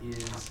 that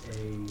is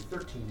a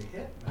 13 to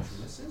hit, which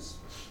misses.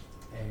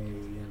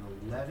 An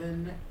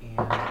 11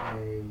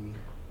 and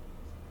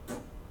a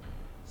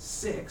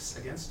 6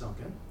 against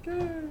Duncan.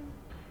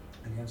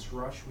 Against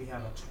Rush, we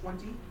have a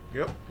 20.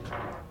 Yep.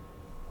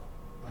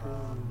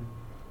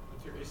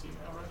 What's your AC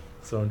now, right?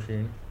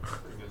 17.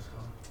 Pretty good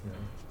still. Yeah.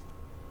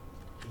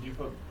 Did you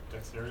put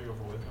dexterity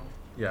over wisdom?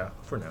 Yeah,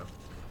 for now.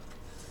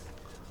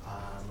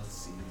 Let's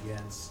see,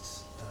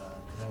 against,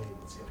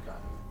 let's see, I've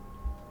gotten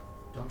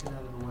Duncan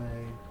out of the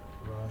way,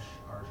 Rush,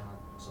 Arjan,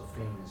 so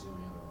Fane is the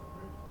only other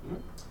one,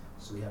 right?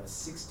 So we have a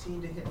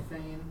 16 to hit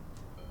Fane,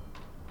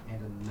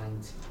 and a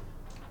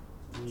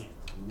 19.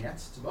 Net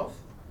to both.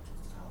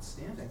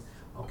 Outstanding.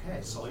 Okay,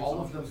 so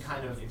all of them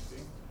kind of,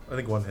 I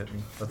think one hit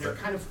me. That's they're it.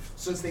 kind of,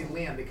 so as they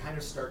land, they kind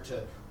of start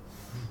to,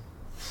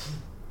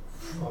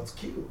 Oh, it's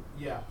cute.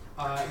 yeah.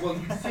 Well,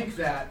 you think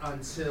that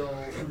until,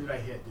 who did I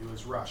hit? It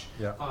was Rush.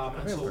 Yeah.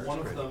 Until one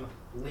of them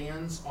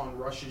lands on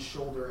Rush's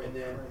shoulder and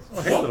then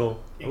Oh, hey, little. Oops.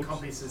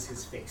 encompasses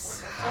his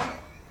face.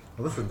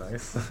 Well, this is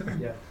nice.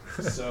 Yeah.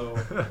 So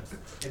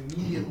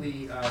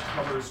immediately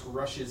covers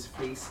Rush's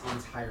face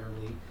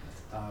entirely.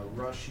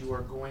 Rush, you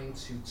are going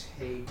to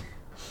take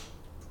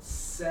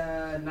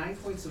 9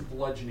 points of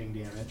bludgeoning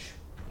damage.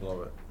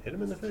 Love it. Hit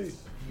him in the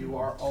face. You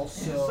are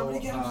also. Somebody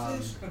get him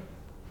face.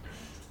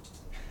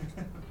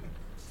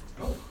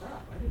 Oh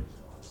crap! I didn't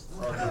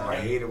realize that. I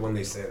hate it when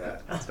they say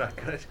that. That's not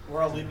good.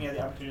 We're all leaving at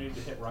the opportunity to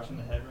hit Rush in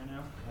the head right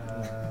now.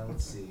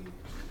 Let's see.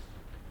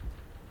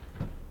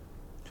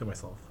 Kill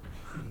myself.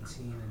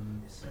 18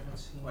 and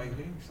 17. Why are you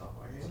hitting yourself?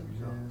 Why are you hitting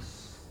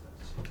yourself?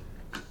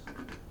 Yes.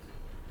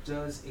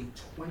 Does a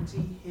 20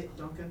 hit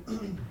Duncan?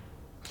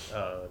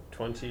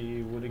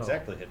 20 would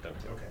exactly hit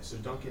Duncan. Okay, so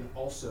Duncan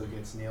also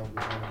gets nailed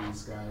with one of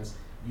these guys.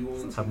 You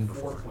only This take happened 4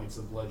 before. points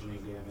of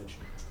bludgeoning damage.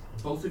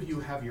 Both of you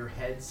have your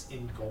heads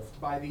engulfed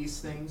by these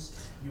things.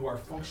 You are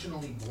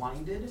functionally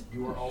blinded.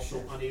 You are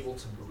also unable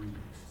to breathe.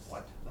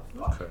 What the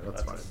fuck? Okay,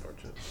 that's That's fine.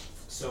 unfortunate.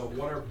 So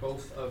what are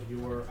both of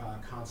your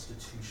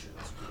constitutions,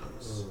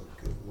 please? Oh,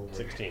 good lord.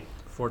 16.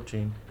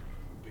 14.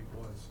 Big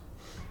boys.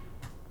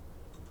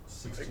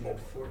 16 and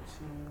 14.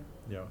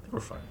 Yeah, I think we're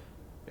fine.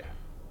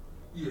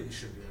 Yeah, you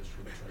should be. I was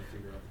trying to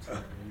figure out the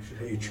time. You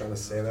should Are you have trying more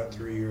to say that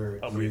through your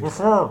I'll your, breathe.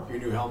 your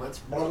new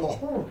helmets?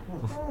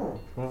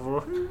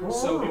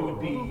 So it would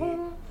be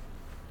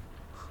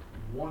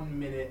 1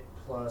 minute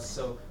plus.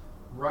 So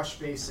Rush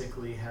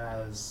basically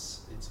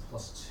has it's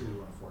plus 2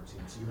 on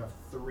 14. So you have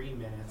 3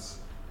 minutes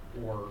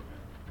or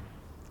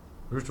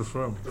Where's the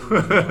swim?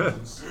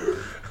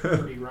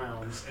 30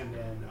 rounds, and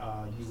then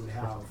you would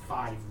have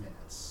 5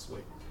 minutes.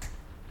 Wait.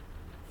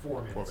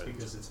 4 minutes, 4 minutes.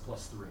 because it's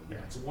plus 3. Yeah,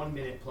 it's 1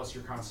 minute plus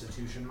your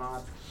Constitution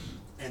mod,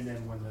 and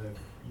then when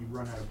you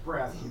run out of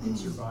breath, you can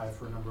survive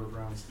for a number of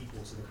rounds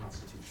equal to the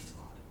Constitution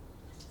mod.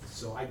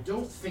 So I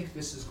don't think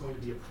this is going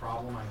to be a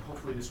problem.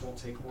 Hopefully this won't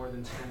take more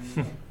than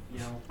 10.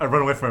 I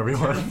run away from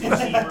everyone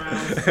 15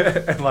 rounds.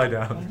 and lie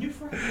down.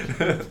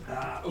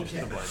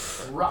 Okay,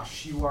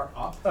 Rush, you are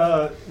up.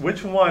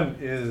 Which one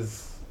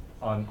is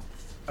on?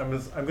 I'm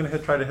gonna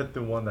try to hit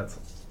the one that's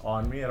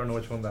on me. I don't know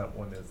which one that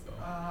one is though.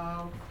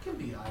 Can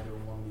be either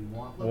one we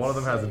want. One of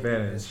them has Let's say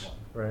advantage, this one.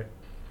 right?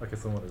 Okay,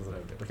 so one doesn't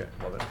have advantage. Okay,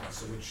 love it.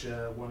 So which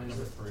one is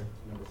it?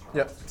 Number 3.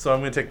 Yep. So I'm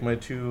gonna take my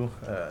 2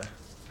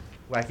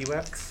 wacky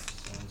whacks.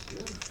 Sounds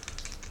good.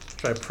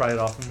 Try to pry it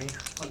off of me.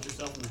 Punch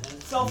yourself in the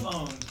head. Cell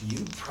phone.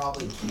 You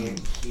probably can't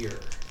hear.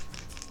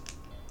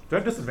 Do I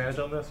have disadvantage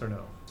on this or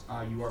no?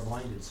 You are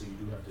blinded, so you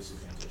do have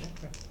disadvantage.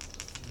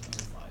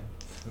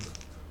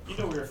 You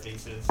know where your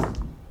face is.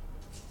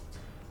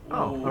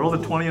 Oh, I rolled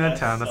a 20 and a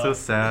 10. That's so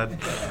sad.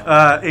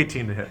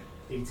 18 to hit.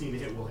 18 to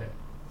hit will hit.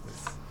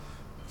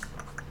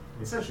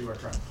 Essentially, you are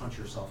trying to punch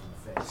yourself in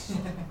the face.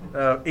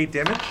 8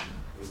 damage.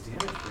 8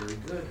 damage, very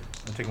good.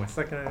 I'm taking my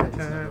second That is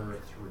attack. number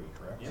 3,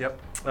 correct?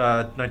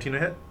 Yep. 19 to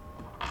hit.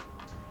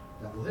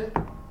 That will hit.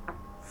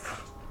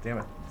 Damn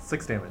it.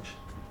 6 damage.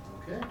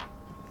 Okay.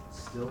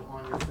 Still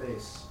on your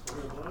face.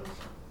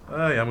 Yeah,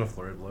 I'm gonna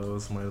flurry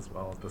blows. Might as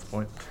well at this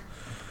point.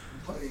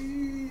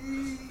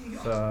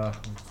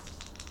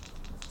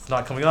 It's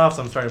not coming off,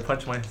 so I'm starting to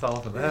punch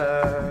myself in the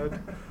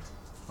head.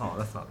 Oh,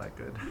 that's not that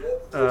good.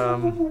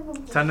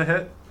 10 to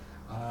hit.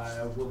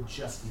 Will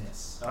just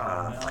miss.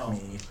 Fuck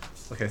me.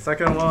 Okay,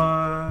 second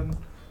one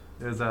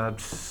is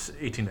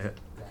 18 to hit.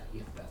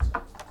 Yeah, that's it.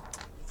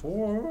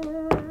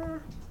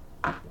 4.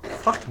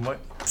 Fuck my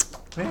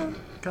man.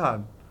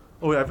 God.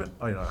 Oh wait, I've been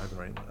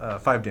writing.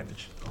 5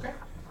 damage. Okay.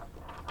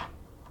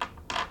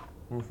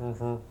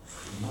 Sounds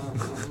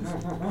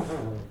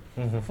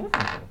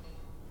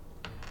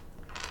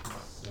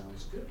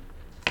good.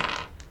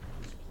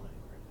 Who's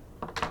playing right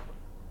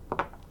now? I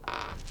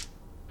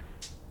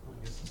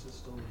guess this is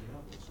still the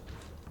Diablo stuff.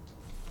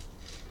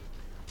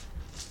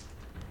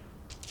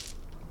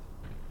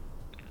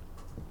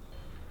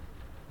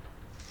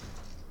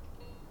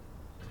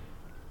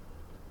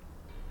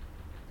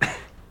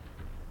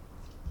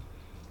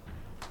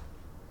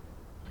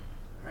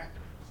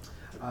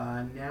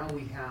 Now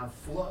we have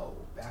Flo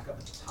back up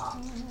at the top.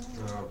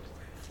 Oh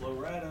Flow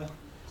Rider.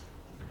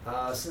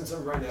 boy. Since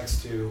I'm right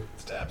next to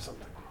stab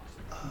something,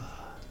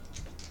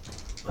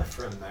 my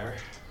friend there,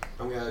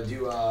 I'm gonna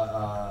do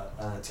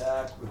an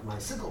attack with my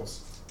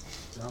sickles.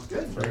 Sounds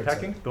good. Are you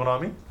attacking? The one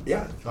on me?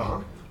 Yeah.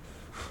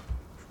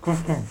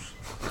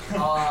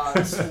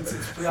 Since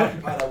it's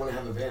preoccupied, I want to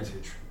have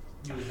advantage.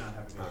 You would not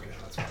have an Okay,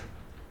 advantage. that's fine.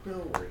 No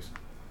worries.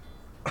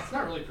 It's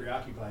not really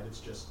preoccupied, it's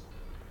just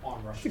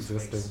on Rush's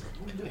Existing. face.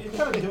 He's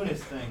kind of doing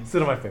his thing.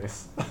 Sit on my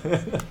face.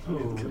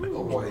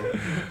 Oh boy.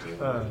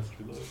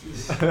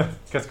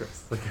 Cat's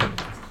Grace.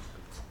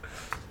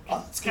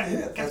 That's gonna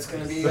hit. That's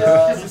gonna be.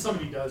 If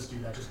somebody does do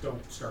that, just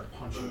don't start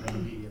punching them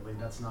immediately.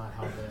 That's not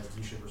how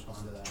you should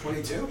respond to that.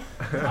 22.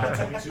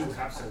 22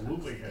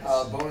 absolutely hits.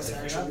 Bonus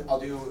action. I'll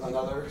do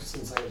another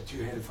since I have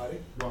two-handed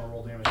fighting. You want to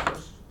roll damage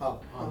first? Oh,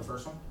 On the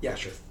first one? yeah,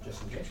 sure.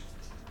 Just in case?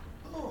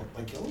 Oh,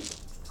 I kill him?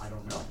 I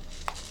don't know.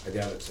 I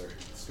doubt it, sir.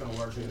 It's going to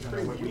largely depend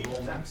on what you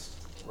roll next.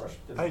 Rush.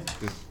 I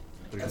did.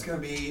 That's gonna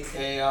be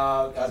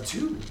a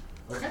 2.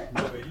 Okay.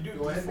 No, but you do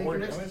Go ahead and make your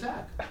next damage.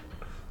 attack.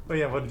 Oh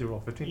yeah, what did you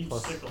roll? 15 Each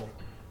plus. sickle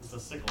is a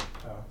sickle.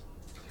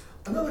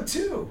 Another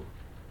 2.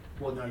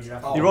 Well, no, you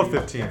have Oh, You rolled do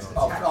your 15. next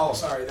Oh, attack. oh,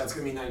 sorry. That's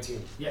gonna be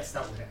 19. Yes,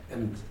 that will hit.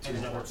 And And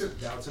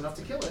that's enough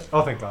to kill it.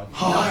 Oh, thank God.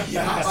 Oh, Not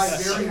yes. by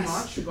very Yes.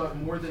 much, but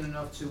more than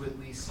enough to at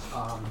least,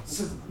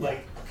 So,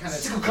 like, kind of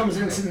Sickle comes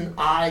into an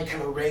eye,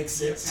 kind of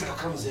rakes it. Sickle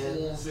comes in.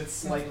 pulls it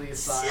slightly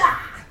aside.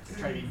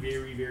 Try to be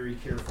very, very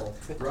careful.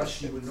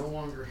 Rush, you would no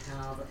longer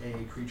have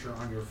a creature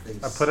on your face.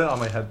 I put it on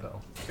my head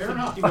though. Fair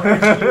enough. You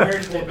wear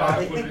it to the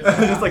back, put it in the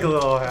Just like a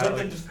little hat.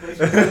 Live in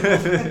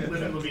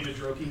Levina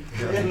Droki.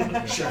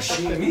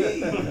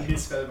 Sashimi.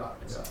 He's fed about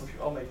it. So. We should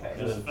all make hats.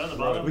 Just feather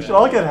bottom. We should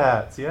all get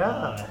hats,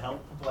 yeah.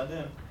 Help. Blend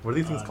in. What are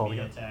these things called Me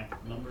again?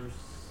 attack number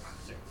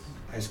 6.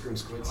 Ice cream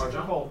squids. Are they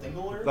called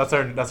Dinglers?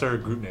 That's our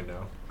group name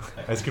now.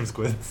 Ice cream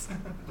squids.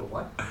 The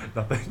what?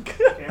 Nothing.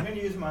 Okay, I'm gonna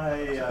use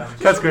my.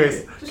 Cat's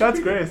Grace. Cat's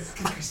Grace.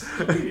 Cat's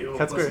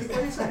Cat's Grace. What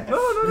are you saying?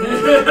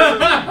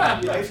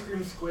 The ice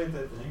cream squids, I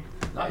think.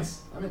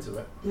 Nice. I'm into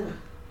it.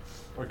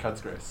 Or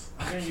Cat's Grace.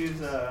 I'm gonna use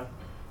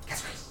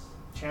Cat's Grace.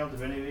 Channel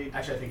Divinity.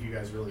 Actually, I think you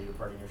guys really, your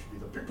party name should be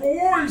the Big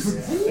Boys.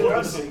 Yeah.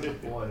 They're the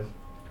big boys.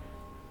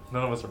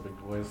 None of us are big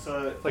boys.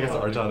 So I guess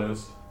Arjan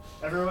is.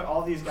 everyone,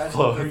 all these guys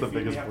Flo are is 30 the feet. We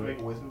biggest have to boy. make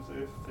a wisdom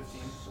save.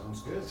 15.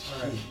 Sounds good.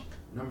 All right.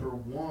 Number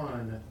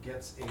 1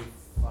 gets a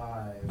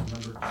 5.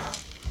 Number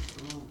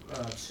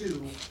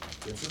 2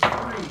 gets a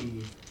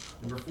 3.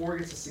 Number 4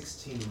 gets a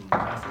 16.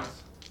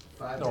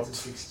 5 No, gets a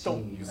 16.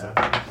 don't use it.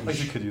 Like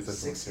you could use it.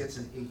 6 gets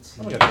an 18.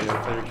 I'm gonna get you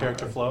play your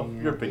character flow.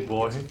 And You're a big 8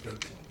 boy. gets a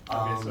 13.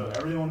 Okay, so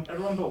everyone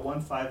but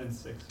 1, 5, and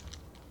 6.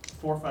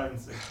 4, 5, and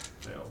 6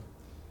 failed.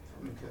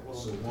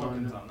 So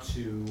 1,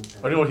 2. and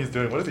I don't know what he's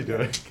doing. What is he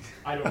doing?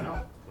 I don't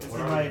know. It's What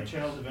in are my they?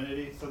 channel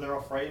divinity, so they're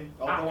all frightened.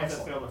 All Ah, the ones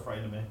excellent. that failed are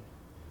frightened of me.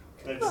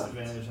 They have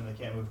disadvantage and they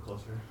can't move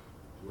closer.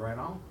 Right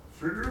on.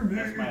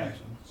 That's my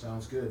action.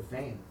 Sounds good.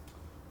 Thane.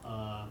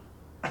 Well,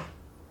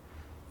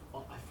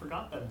 I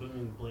forgot that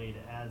Booming Blade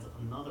adds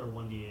another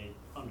 1d8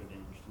 thunder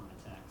damage to my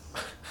attacks.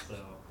 So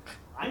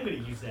I'm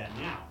going to use that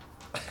now.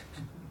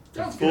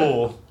 Sounds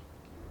Fool.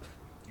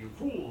 You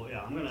fool!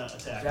 Yeah, I'm going to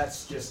attack.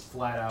 That's just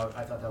flat out.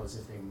 I thought that was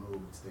if they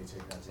moved, they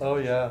take that. Oh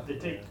yeah. They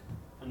take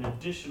an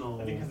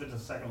additional I think because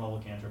it's a second level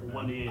cantrip.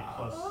 now. 1d8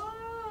 plus.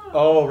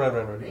 Oh right.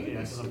 Yeah, Maybe.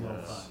 because I'm level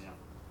Yes. 5,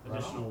 yeah. Right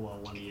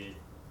Additional 1d8.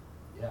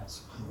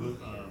 Yes.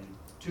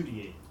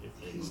 2d8 if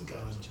they These move.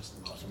 guys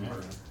just love Alright.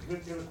 murder.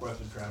 Good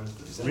question,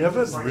 Travis. We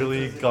haven't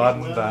really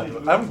gotten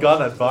that. I haven't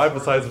gotten that vibe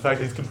besides the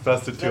fact he's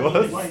confessed it to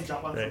us.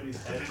 Jump on Right.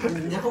 somebody's head.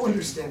 I'm now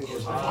understanding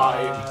his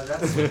vibe.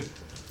 That's.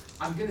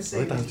 I'm gonna say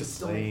Like, they that's can just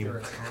still make their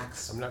lame.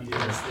 attacks I'm not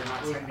because sure. they're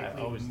not I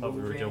technically always thought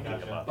we were moving, joking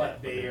about but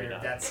that, but maybe they're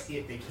not. that's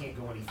it. They can't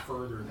go any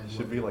further than Should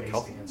what we their like base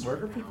help stance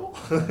murder right people?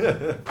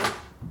 now.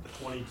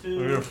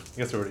 22. I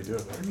guess we're already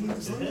doing I it. mean,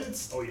 as long as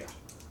it's Oh yeah.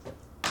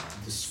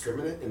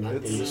 discriminate and not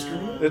It's-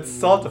 indiscriminate. It's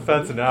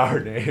self-defense in our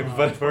name,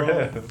 but for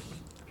him.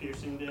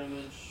 Piercing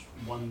damage,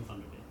 1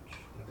 thunder damage.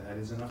 That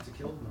is enough to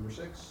kill number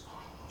 6.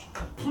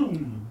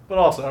 But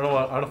also, I don't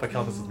know if I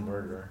count this as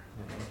murder.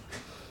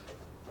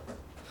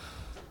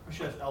 We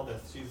should ask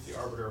Eldith. She's the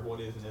arbiter of what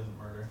is and isn't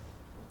murder.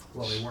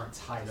 Well, they weren't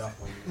tied up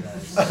when you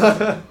guys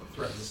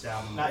threatened to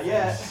stab them. Not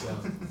yet. So.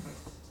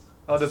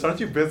 Oh, just aren't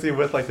you busy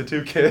with like the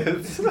 2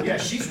 kids? Yeah,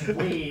 she's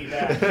way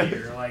back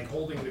here, like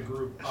holding the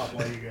group up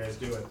while you guys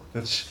do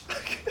it. She's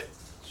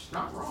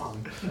not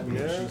wrong. I mean,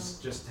 Yeah. she's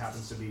just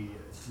happens to be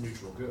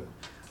neutral good.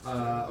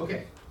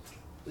 Okay.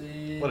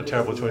 What a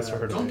terrible choice for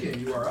her to Duncan, make.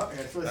 you are up.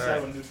 Yeah, it's really All sad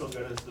right. when neutral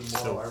good is the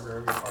So- moral arbiter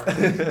of your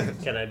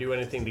party. Can I do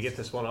anything to get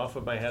this one off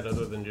of my head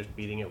other than just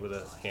beating it with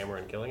a hammer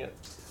and killing it?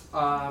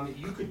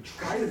 You could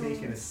try to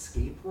make an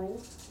escape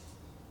roll.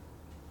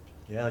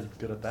 Yeah, you're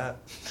good at that.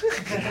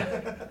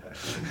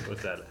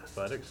 What's that?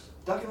 Athletics?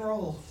 Duck and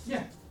roll.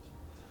 Yeah.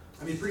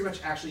 I mean, pretty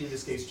much actually in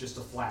this case, just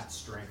a flat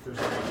strength. There's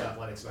not much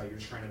athletics about it. You're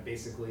just trying to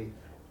basically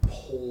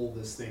pull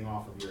this thing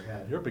off of your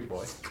head. You're a big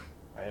boy.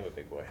 I am a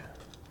big boy.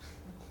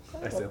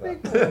 I say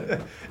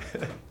that.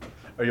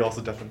 Are you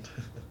also deafened?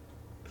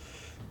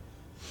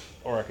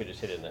 Or I could just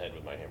hit it in the head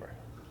with my hammer.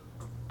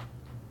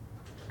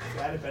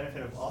 The added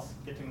benefit of us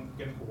getting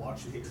to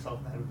watch you hit yourself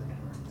in the head with the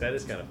hammer. That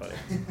is kind of funny.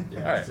 Yeah,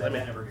 Alright, so let me.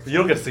 that never gets You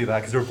don't get to see that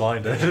because you're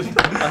blinded.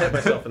 I'll hit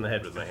myself in the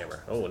head with my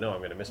hammer. Oh no, I'm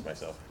going to miss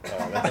myself.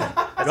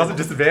 It's also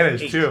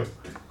disadvantage 8. too.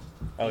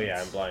 Oh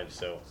yeah, I'm blind,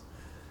 so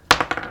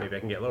maybe I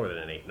can get lower than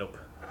an 8. Nope.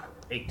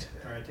 8.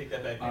 Alright, take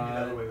that back. Maybe the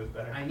other way was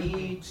better. I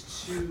need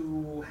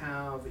to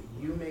have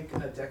you make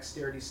a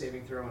dexterity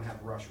saving throw and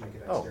have Rush make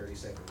a Oh. dexterity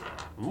saving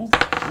throw. Ooh.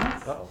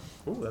 Uh-oh.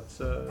 Ooh,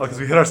 that's Oh, because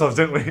we hit ourselves,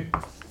 didn't we?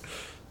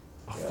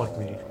 Oh, fuck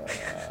me.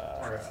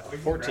 We can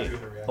 14. grab you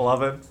with a reaction.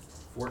 11.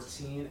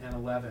 14 and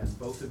 11.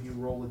 Both of you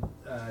roll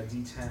a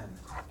d10.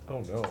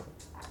 Oh no.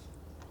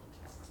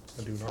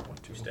 I do not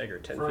want to. you stagger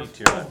 10 First-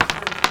 feet to your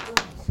left.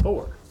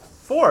 4.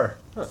 4.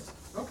 Huh.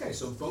 Okay,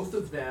 so both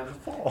of them,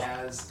 Oh.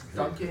 as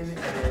Duncan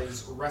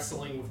is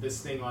wrestling with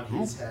this thing on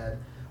his head.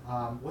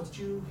 What did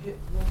you hit?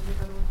 What was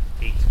the other one?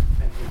 8.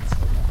 An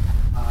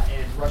 8. Okay.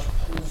 And Rush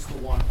pulls the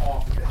one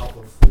off with the help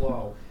of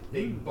Flo.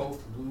 They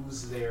both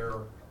lose their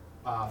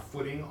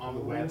footing on the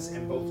webs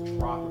and both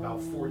drop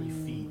about 40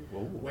 feet.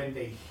 Whoa. When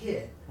they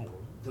hit,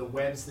 the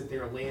webs that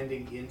they're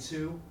landing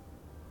into,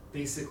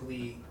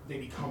 basically they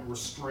become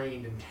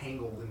restrained and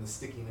tangled in the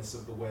stickiness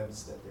of the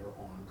webs that they're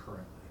on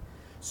currently.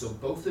 So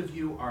both of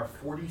you are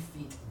 40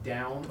 feet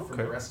down from the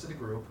Okay. rest of the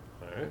group,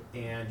 Alright.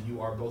 and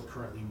you are both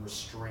currently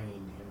restrained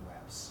in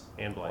webs.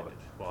 And blinded.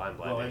 Well, I'm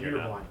blinded. Well, and you're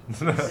you're not.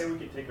 blind. Say we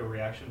could take a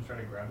reaction and try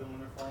to grab them when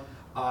they're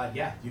falling.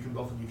 Yeah, you can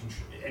both. You can.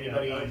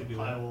 Anybody? Yeah, I'd like to do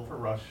that I will- for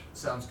Rush.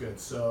 Sounds good.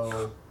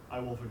 So, I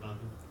will for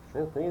Duncan.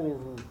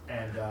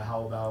 and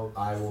how about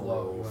I will Flo?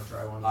 roll. You want to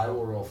try one? I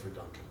will roll for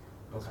Duncan.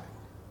 Okay.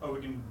 Oh, we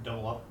can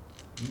double up.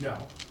 No.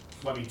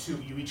 Well, I mean, two.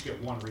 You each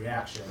get one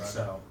reaction. Right.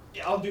 So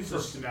Yeah, I'll do it's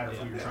just a matter of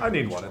who you're trying. I to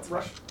need reach one. for. It's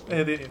Rush.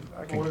 I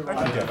can get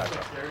back up.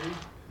 Dexterity.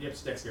 Yep,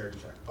 it's dexterity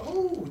check.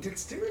 Oh,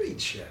 dexterity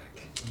check.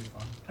 It'll be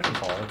fun. I can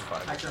follow. It's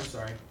fine. Actually, I'm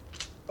sorry.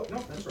 Oh no,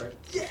 that's right.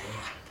 Yeah.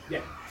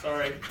 Yeah.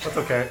 Sorry. That's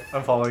okay.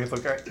 I'm following. It's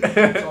okay.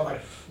 It's all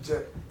right.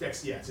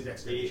 Dex. Yeah, it's a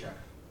dexterity 8. check.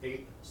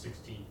 8.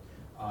 16.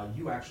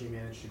 You actually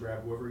managed to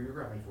grab whoever you were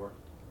grabbing for.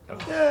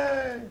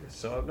 Yay!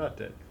 So I'm not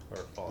dead. Or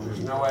falling. There's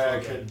no way I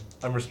could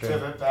I'm restrained.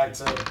 pivot back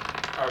to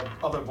our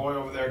other boy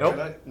over there, Nope. could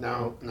I?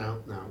 No,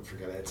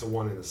 forget it. It's a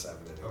 1 and a 7.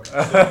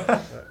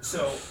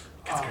 So,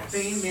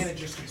 Thane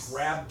manages to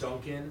grab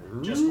Duncan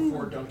just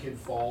before Duncan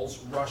falls.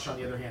 Rush, on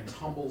the other hand,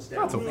 tumbles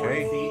down That's okay.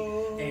 40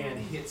 feet and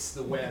hits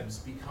the webs,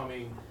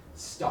 becoming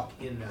stuck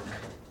in them.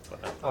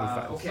 I'll be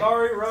fine. Okay.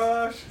 Sorry,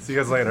 Rush. See you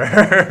guys later.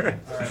 Alright,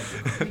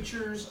 the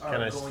creatures are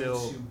Can I going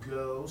still- to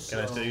go. So...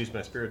 Can I still use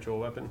my spiritual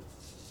weapon?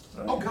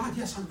 Oh, God,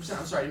 yes, 100%.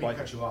 I'm sorry, I didn't mean to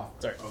cut you off.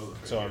 Sorry.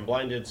 So I'm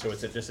blinded, so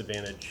it's at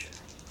disadvantage.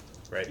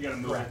 Right? You gotta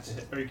move Correct. it to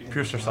hit, or you can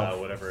Pierce yourself.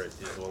 Whatever it is,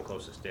 the one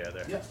closest. Yeah,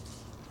 there. Yep.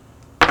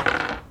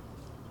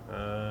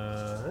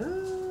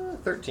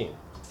 13.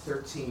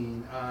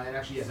 13. And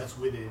actually, yeah, that's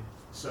with it.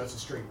 So that's a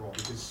straight roll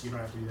because you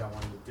don't have to do that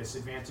one with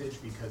disadvantage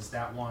because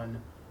that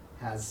one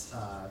has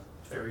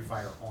fairy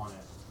fire on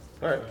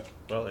it. Alright.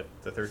 Well, if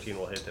the 13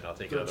 will hit, then I'll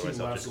take it. 13 Otherwise,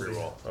 I'll just will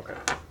reroll.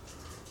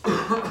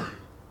 Okay.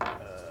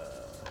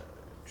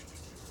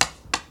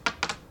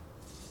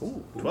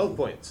 Ooh, 12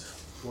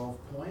 points. 12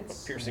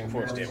 points. Piercing and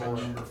force that is damage.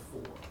 on number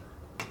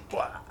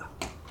 4.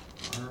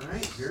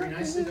 Alright, very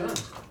nicely done.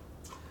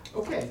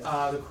 Okay,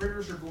 the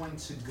critters are going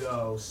to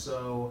go.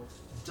 So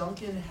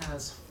Duncan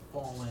has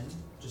fallen,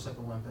 just like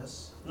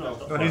Olympus. No,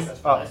 No, he's Rush.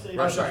 up. I say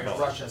Rush, sorry, Rush.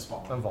 Rush has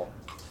fallen. I'm vaulting.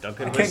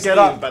 Duncan I was can't get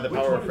up. saved by the Which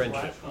power one of is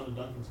friendship. latched onto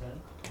Duncan's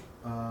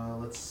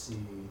head? Let's see.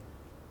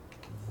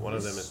 One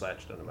of them This- is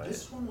latched onto my head.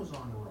 This one was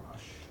on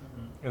Rush.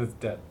 And it's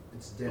dead.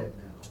 It's dead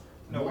now.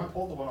 No, we One-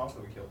 pulled the one off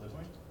that we killed, didn't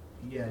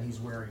we? Yeah, and he's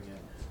wearing it.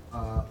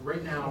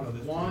 Right now, Oh,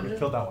 this one. We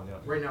killed that one, yeah.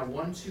 Right now,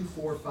 1, 2,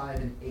 4, 5,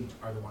 and 8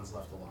 are the ones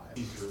left alive.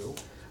 He drew.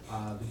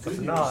 The That's good a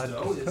news, nod.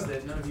 though, is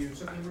that none of you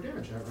took any more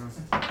damage that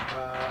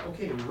round.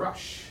 Okay,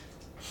 Rush.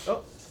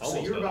 Oh, So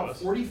almost you're none of about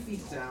us. 40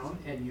 feet down,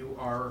 and you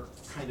are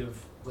kind of.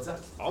 What's that?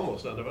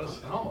 Almost none of us.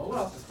 Oh,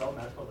 well. Dispel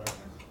magical darkness.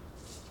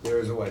 There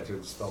is a way to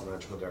dispel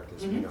magical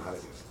darkness. We Mhm. know how to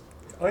do it.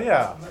 Oh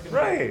yeah, I'm not gonna-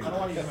 right. I don't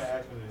want to use my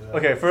action to do that.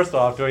 Okay, first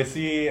off, do I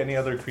see any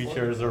other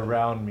creatures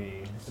around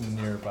me in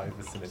the nearby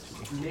vicinity?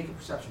 Make a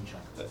perception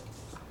check.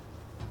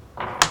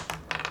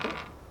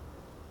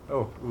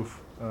 Oh, oof.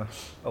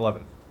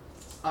 11.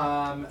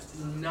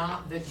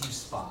 Not that you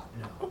spot,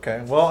 no.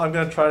 Okay, well, I'm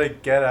gonna try to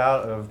get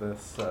out of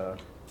this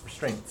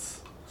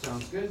restraints.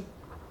 Sounds good.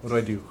 What do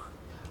I do?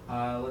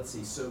 Let's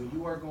see. So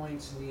you are going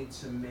to need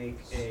to make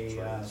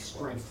a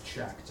strength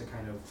check to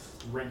kind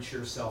of wrench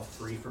yourself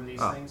free from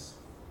these Ah. things.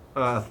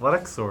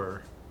 Athletics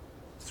or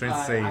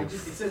strength save? It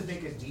says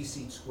make a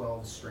DC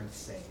 12 strength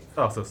save.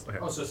 Oh, so it's, okay.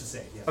 Oh, so it's a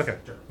save, yes. Okay.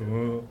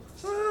 Sure.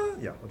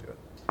 Yeah, we'll do it.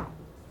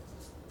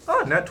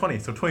 Oh, nat 20,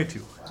 so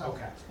 22.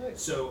 Okay.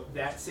 So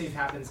that save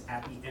happens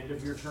at the end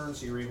of your turn,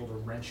 so you're able to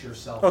wrench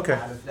yourself Okay,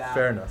 out of that.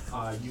 fair enough.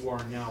 You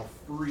are now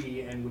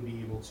free and would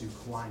be able to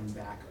climb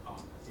back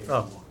up if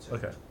Oh, you want to.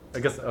 okay. I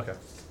guess, okay.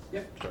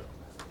 Yep. Sure.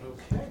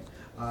 Okay.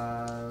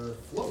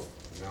 Flo.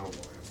 No, boy, oh boy,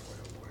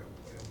 oh boy,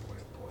 oh boy,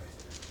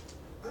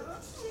 oh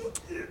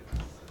boy.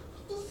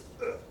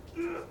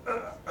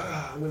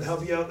 I'm gonna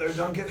help you out there,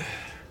 Duncan.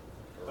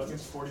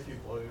 Duncan's 40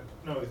 feet below you.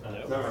 No, he's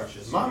not. No, Rush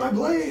is- my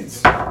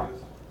blades! Oh.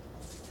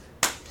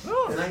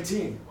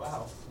 19.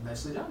 Wow.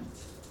 Nicely done.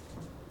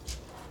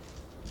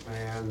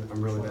 And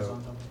I'm really What is low.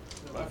 on Duncan?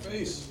 My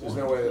face. There's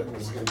no way that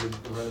it's gonna be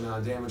running out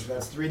of damage.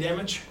 That's 3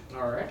 damage.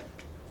 All right.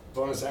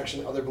 Bonus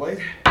action, other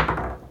blade.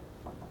 9.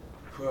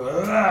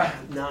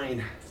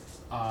 9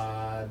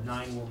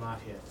 will not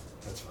hit.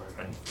 That's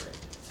fine.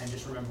 And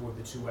just remember with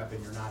the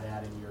 2-weapon, you're not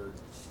adding your.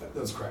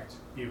 That's correct.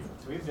 Beautiful.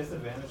 Do we have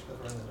disadvantage because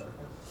we're in the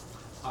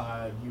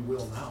darkness? You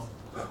will now.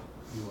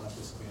 You will have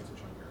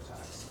disadvantage on your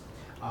attacks.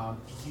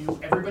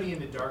 Everybody in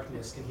the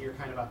darkness can hear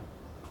kind of a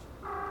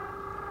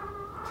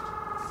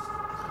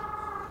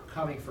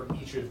coming from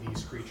each of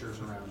these creatures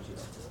around you.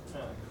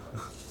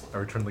 I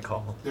return the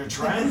call. They're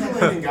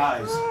triangulating,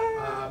 guys.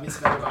 Miss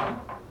Vagabond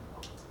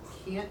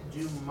can't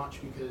do much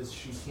because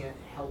she can't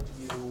help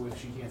you if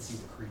she can't see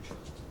the creature.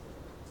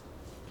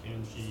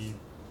 Can she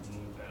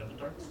move out of the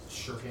darkness?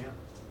 Sure can.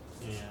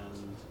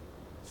 And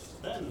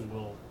then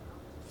we'll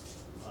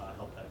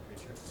help that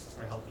creature,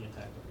 or help the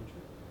attack the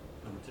creature.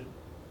 Number 2.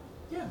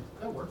 Yeah,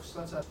 that works.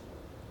 That's a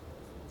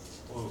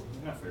Whoa,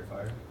 he's not fair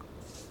fire.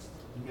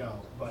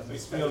 no, but So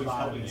Miss he's helping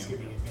Vagabond is you.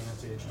 giving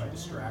advantage by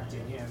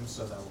distracting him,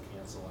 so that will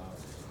cancel out.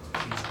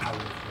 He's out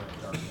of the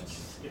darkness,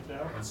 Skipped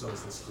out. and so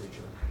is this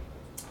creature.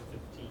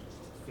 15.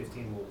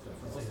 15 will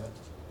definitely hit.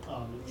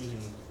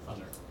 Using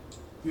thunder.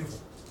 Beautiful.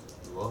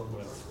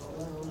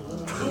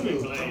 Whatever.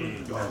 Booming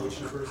blade. Which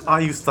number is that? I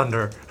use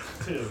thunder.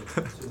 2.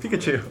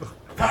 Pikachu.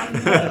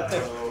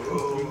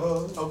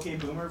 Okay,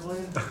 boomer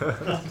blade.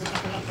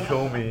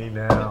 Kill me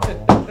now.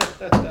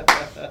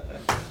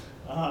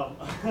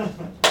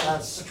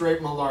 That's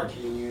straight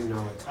malarkey, and you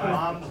know it.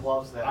 Mom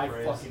loves that I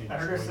phrase. fucking I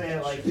heard her enjoy say that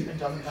it like shit. a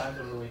dozen times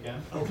over the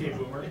weekend. Okay,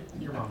 Boomer.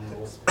 Your mom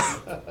rules.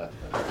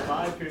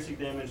 5 piercing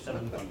damage,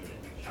 7 thunder damage.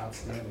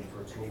 Outstanding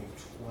for a total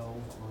of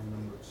 12 on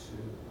number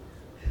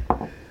 2.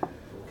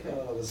 Okay.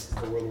 This is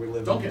the world we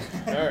live Duncan.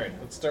 in. All right,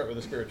 let's start with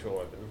a spiritual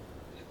weapon.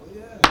 Oh,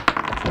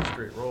 yeah.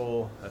 Straight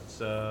roll. That's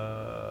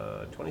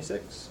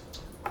 26.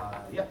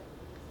 Yep.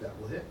 That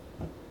will hit.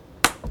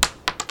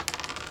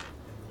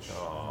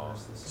 Oh,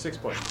 6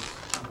 points.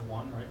 Number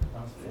 1, right?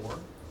 That was 4.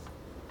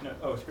 No,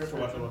 oh, spiritual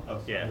weapon. Oh,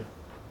 Yeah.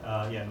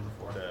 Yeah, number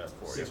 4.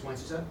 4. 6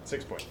 points, you said?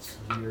 6 points.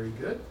 Very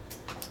good.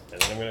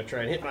 And then I'm gonna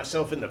try and hit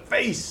myself in the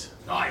face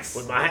Nice.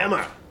 with my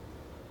hammer.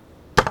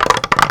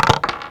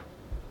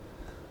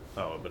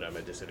 Oh, but I'm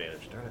at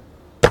disadvantage. Darn it.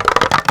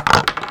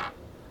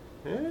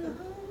 Yeah.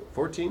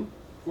 14.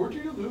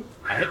 14 will do.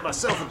 I hit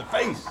myself in the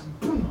face.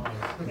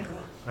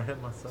 I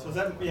hit myself. So is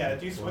that, yeah,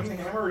 do you swing the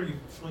hammer or do you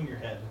swing your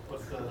head?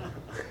 What's the...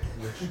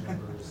 Which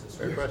number is this?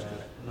 Fair question.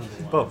 Number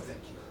 1. Both. Thank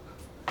you.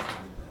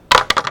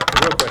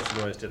 The real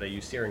question was, did I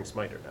use Searing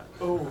Smite or not?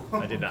 Oh.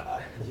 I did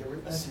not. You ever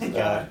Thank see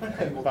God.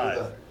 people do 5.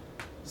 the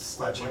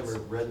sledgehammer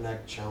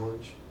redneck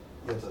challenge?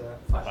 You have to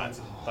 5.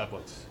 5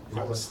 points. you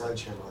have a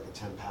sledgehammer, like a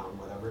 10-pound,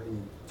 whatever, and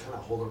you kind of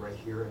hold it right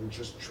here and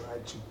just try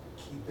to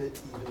keep it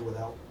even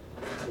without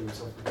putting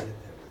yourself to get there.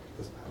 It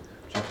doesn't matter.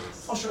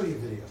 I'll show you a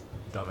video.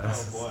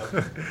 Dumbass. Oh,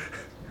 boy.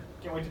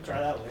 Can't wait to try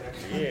that later.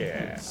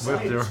 Yeah. So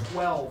With your- it's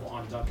 12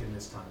 on Duncan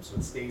this time, so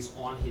it stays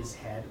on his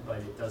head, but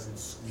it doesn't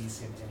squeeze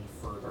him any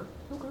further.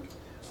 Okay.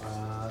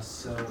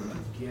 So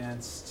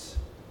against.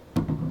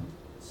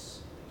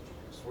 Just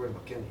worried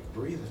about getting you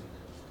breathing.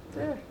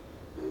 Yeah.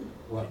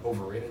 What,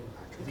 overrated?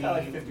 It's got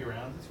like 50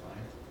 rounds, it's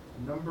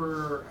fine.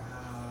 Number,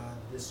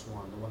 this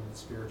one, the one that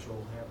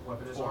spiritual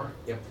weapon is on,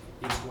 Yep.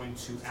 is going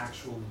to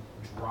actually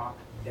drop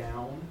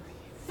down,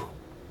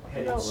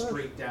 headed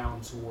straight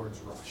down towards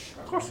Rush.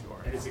 Of course you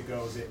are. And as it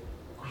goes, it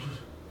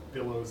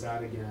billows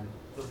out again.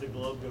 Does the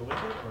globe go with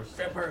it, or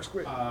Vampire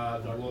squid.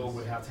 The globe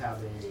would have to have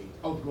the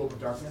globe of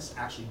darkness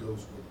actually goes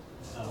with it.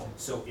 Oh.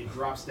 So it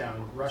drops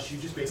down. Rush, you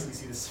just basically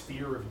see the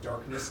sphere of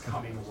darkness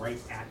coming right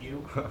at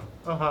you.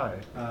 Oh, hi.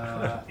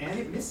 And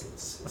it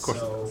misses. Of course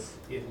it So does.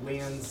 it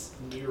lands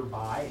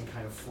nearby and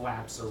kind of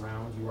flaps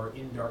around. You are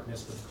in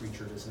darkness, but the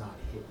creature does not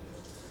hit you.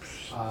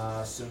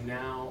 So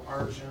now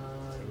Arjan,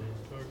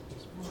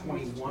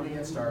 21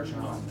 against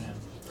Arjan. Oh, man.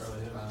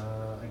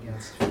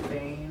 Against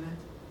Fane,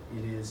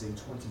 it is a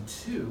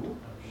 22.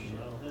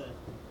 That'll hit.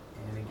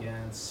 And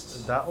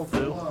against That'll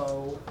do.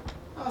 Flo,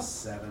 a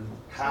 7.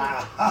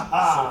 Ha ha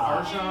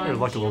ha! So Arjan, You're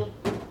lucky little.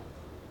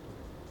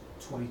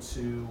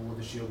 22 with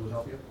the shield would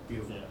help you.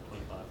 Beautiful. Yeah,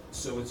 25.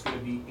 So it's going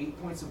to be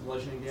 8 points of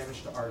bludgeoning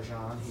damage to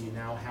Arjan. He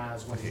now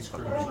has one of his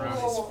Okay. screws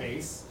around his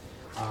face.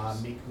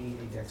 Make me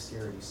a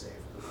dexterity save,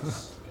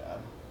 please. God.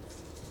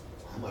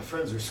 All my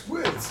friends are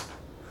squids.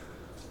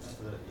 That's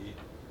an 8.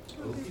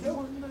 The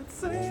one that Roll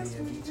saves me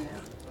a me. d10.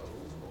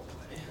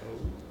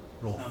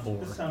 Roll This 4.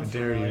 I sounds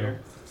dare familiar.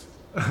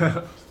 you. This is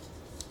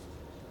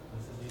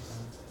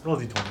decent. Roll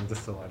d20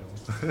 just so I don't.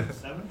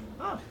 7?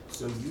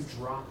 So you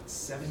drop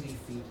 70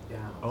 feet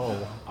down.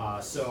 Oh.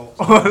 So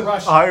Oh,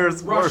 Rush,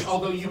 Higher's Rush, worse.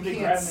 although you Somebody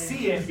can't grab me.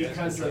 see it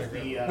because of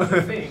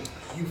the thing,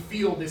 you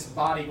feel this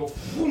body go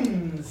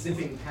boom,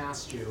 zipping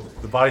past you.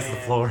 The body's to the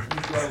And floor. You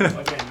go,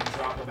 again, you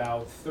drop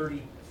about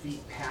 30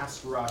 feet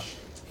past Rush,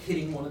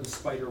 hitting one of the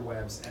spider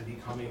webs and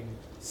becoming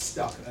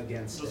stuck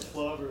against Does it.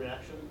 Flo have a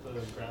reaction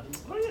to grabbing?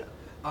 Oh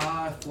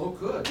yeah. Flo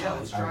could. Yeah,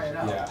 let's try it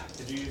out. Yeah.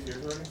 Did you use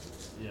yours already?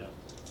 Yeah.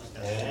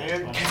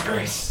 Okay. And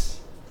Grace.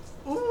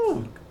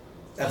 Ooh.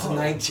 That's a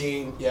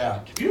 19.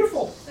 Yeah.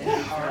 Beautiful. All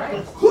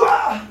right.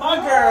 My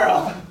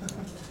girl!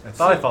 I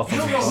thought I felt You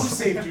don't know who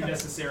something. saved you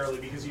necessarily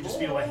because you just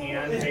feel a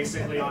hand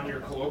basically on your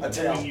cloak A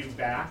tail. pulling you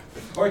back.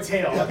 Or a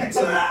tail. Okay,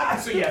 so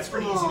yeah, it's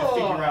pretty easy to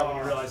figure out when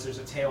you realize there's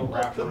a tail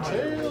wrapped around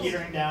your waist.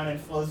 Teetering down and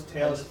Flo's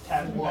tail just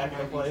tapping back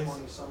into place.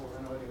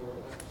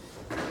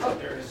 Oh,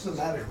 there it is.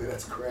 Systematically,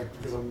 that's correct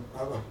because I'm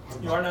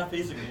You are not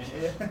facing me.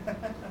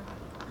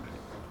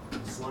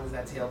 As long as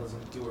that tail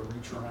doesn't do a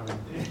reach around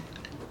and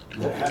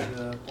Yeah.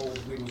 the old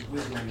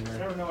wiggling You there.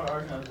 never know what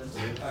Argon's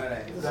into.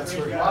 Alright, That's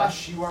right. right.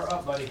 Josh, you are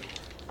up, buddy.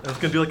 I was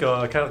gonna do like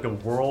a kind of like a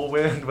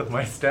whirlwind with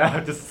my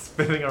staff just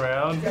spinning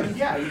around.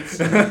 Yeah,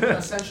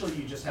 essentially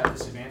you just have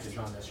disadvantage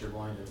on this. You're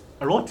blinded.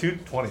 I rolled 2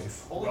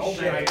 20s. Holy Well,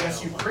 then I shit.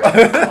 guess you crit.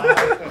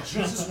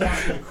 Jesus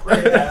wants you to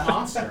crit that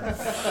monster.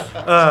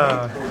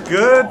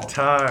 Good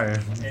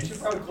time. Yeah, you should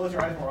probably close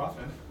your eyes more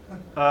often.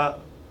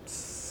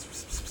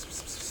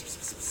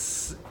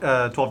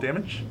 12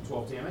 damage.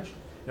 12 damage?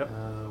 Yep.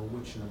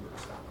 Which number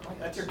is that?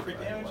 That's your crit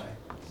damage?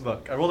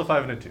 Look, I rolled a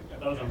 5 and a 2.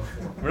 That was number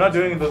 4. We're not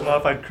doing the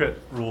modified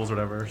crit rules or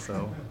whatever,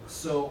 so.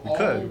 So You all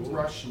could.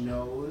 Rush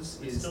knows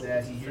is Still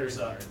that he hears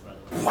very a sorry, by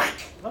the way. whack.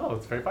 Oh,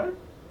 it's fairy fire?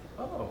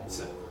 Oh.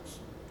 So,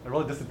 I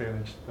rolled a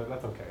disadvantage, but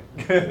that's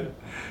okay.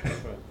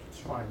 it's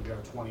fine. You got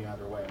a 20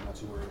 either way. I'm not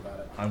too worried about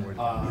it. I'm worried.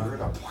 You heard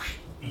a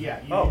Yeah,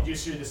 you Oh.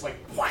 just hear this like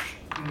whack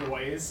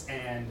noise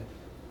and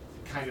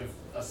kind of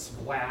a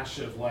splash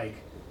of like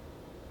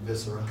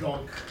viscera.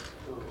 gunk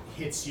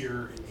hits the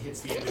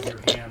end of your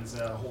hands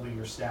holding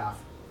your staff.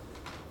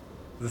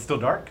 Is it still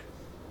dark?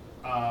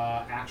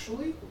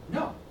 Actually,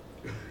 no.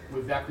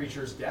 With that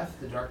creature's death,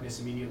 the darkness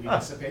immediately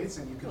dissipates,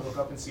 and you can look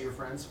up and see your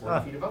friends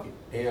 40 feet above you.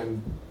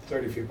 And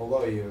 30 feet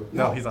below you.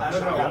 No, he's not.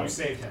 No, you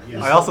saved him.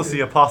 Yes. I also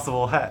see a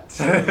possible hat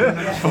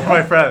for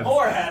my friends.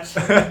 Or hatch.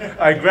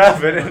 I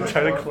grab it and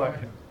try to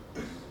climb.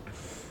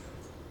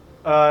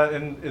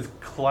 And is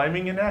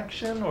climbing an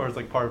action, or is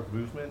like part of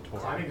movement? Or?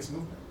 Climbing is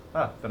movement.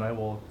 Then I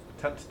will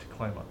attempt to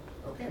climb up.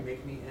 Okay,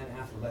 make me an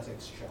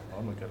athletics check.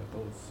 I'm gonna get at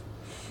those.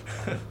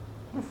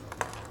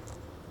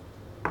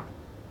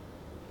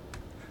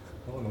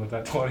 Oh, look at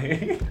that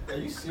 20. Are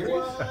you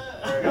serious?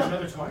 Alright, got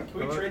another 20. Can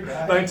we trade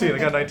back? 19, I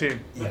got 19.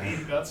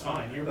 That's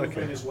fine. Your movement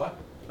Okay. is what?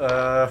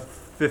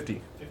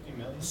 50. 50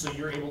 million? So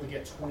you're able to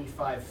get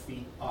 25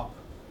 feet up.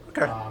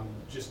 Okay.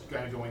 Just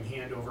kind of going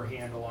hand over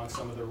hand along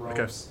some of the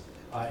Okay. ropes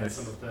and Nice.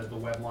 some of the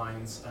web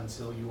lines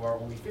until you are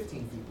only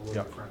 15 feet below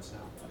Yep. your friends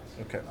now.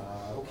 Okay.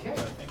 Okay. I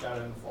think I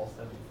didn't fall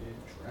 70 feet.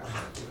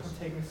 It's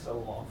taking so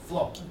long.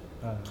 Flo.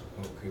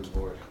 Okay,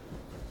 board.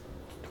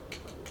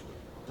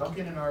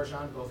 Duncan and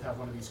Arjan both have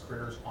one of these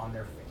critters on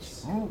their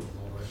face. Oh, Lord.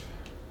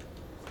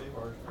 Save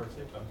or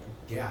save Duncan.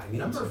 Yeah, I need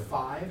Number to.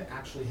 5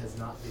 actually has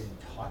not been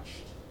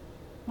touched.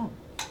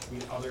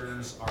 The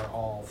others are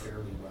all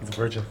fairly well He's a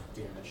virgin.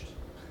 damaged.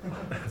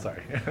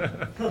 Sorry.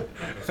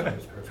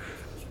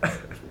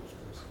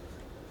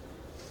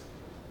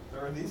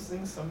 Are these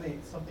things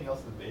something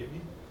else than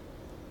baby?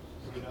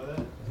 Do we know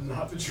that?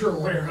 Not that you're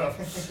aware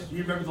of.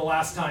 You remember the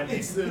last time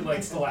these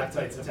like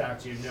stalactites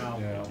attacked you? No.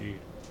 Yeah.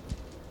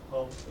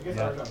 Well, I guess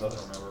Yeah. Argon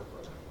doesn't remember.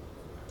 But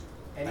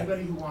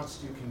Anybody who wants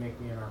to can make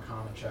me an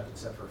Arcana check,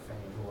 except for Fane,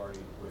 who already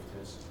whiffed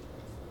his.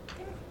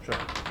 Sure.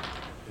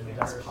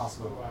 That's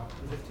possible. Wow.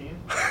 15?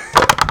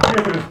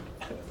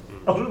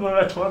 Older than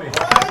that 20. With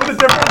a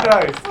different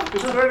dice. I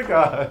swear to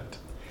God.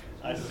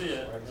 I see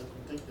it. That's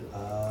ridiculous.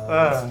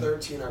 That's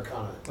 13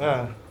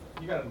 Arcana.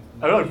 You got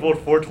I like rolled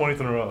 4 20s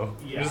in a row.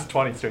 Yeah. Just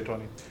 20, straight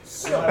 20.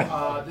 So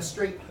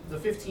the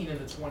 15 and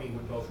the 20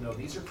 would both know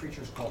these are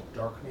creatures called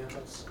dark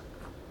mantles,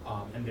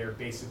 and they're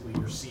basically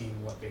you're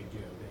seeing what they do.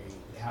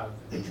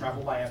 They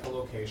travel by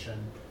echolocation.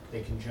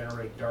 They can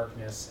generate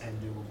darkness and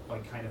do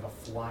like kind of a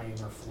flying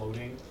or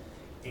floating,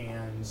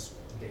 and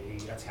they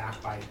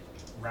attack by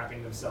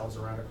wrapping themselves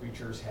around a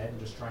creature's head and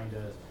just trying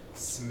to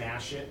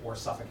smash it or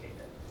suffocate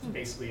it. It's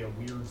basically a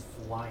weird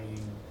flying,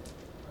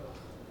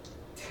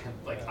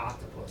 like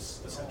octopus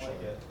I don't essentially.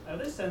 like it. Are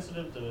they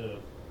sensitive to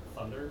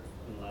thunder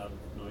and loud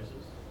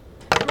noises?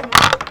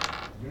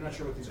 You're not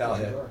sure what these That'll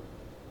creatures hit. are.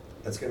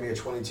 That's going to be a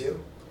 22.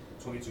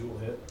 22 will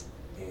hit.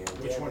 And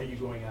Which one are you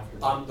going after?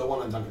 The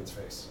one on Duncan's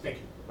face. Thank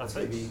you. That's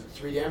going to be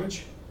 3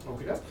 damage.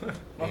 Okay.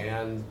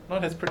 And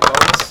Not his pretty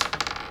bonus.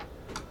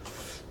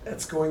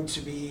 That's going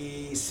to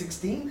be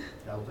 16.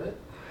 That'll hit.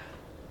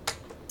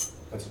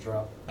 That's a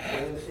drop.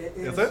 And it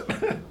Is it?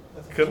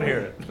 Couldn't hear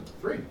it.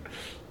 3.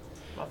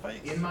 My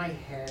face. In my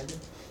head,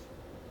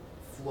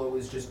 Flo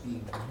is just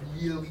being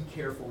really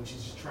careful and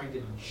she's just trying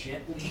to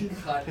gently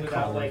cut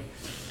without like.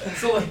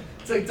 So like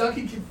it's like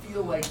Duncan can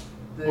feel like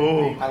the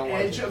Ooh. I don't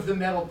like edge it. of the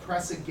metal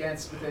press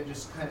against, but then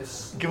just kind of.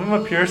 Give him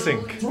a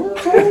piercing. Be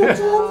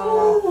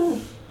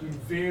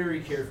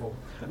very careful.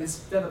 Miss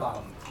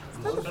Featherbottom.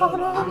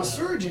 I'm a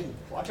surgeon.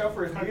 Watch out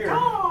for his beard.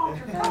 Oh,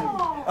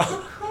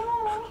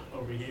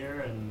 over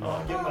here and.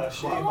 I'll give him a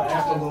shave. Well,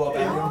 just a little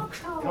bit. I'll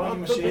give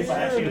him a shave. I'm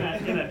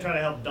actually gonna try to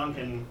help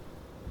Duncan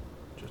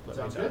Just let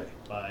Sounds me die. good.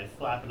 by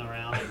flapping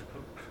around and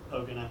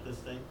poking at this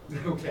thing.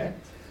 Okay.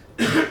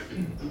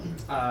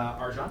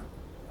 Arjan?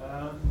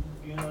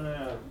 You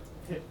wanna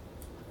hit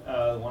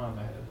the one on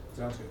my head.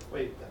 Sounds good.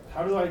 Wait,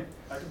 how do I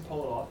can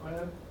pull it off my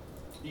head?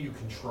 You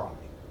can try.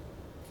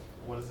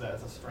 What is that?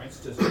 It's a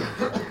strength? Just it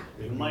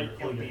You would might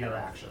be, pull your your head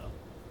off, action.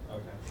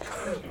 Okay. I'm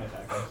just gonna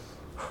attack us.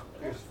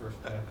 Here's first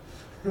attack.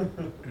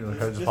 Your head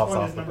just This pops one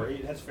off is the number brick.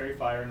 8, has fairy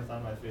fire and it's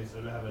on my face, so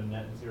I have a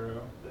net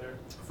 0 there.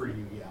 For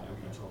you, yeah, it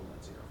would be Okay. total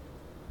net 0.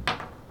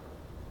 That's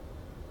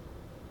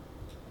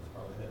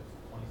probably hit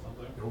 20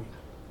 something. Oh,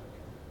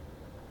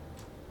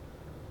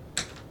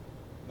 Okay.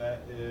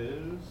 That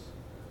is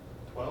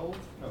 12?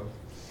 No.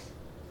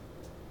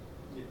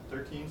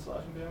 13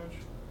 slashing damage.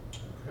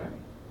 okay.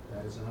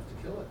 That is enough to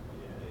kill it.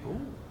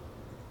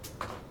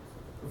 Yeah.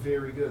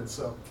 Very good.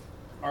 So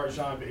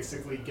Arjan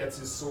basically gets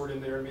his sword in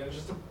there and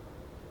manages to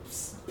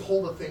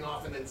pull the thing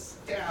off and then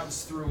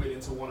stabs through it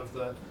into one of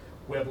the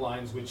web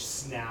lines, which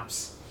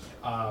snaps.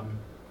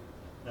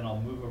 Then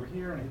I'll move over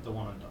here and hit the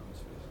one on Duncan's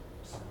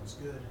face. Sounds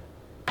good.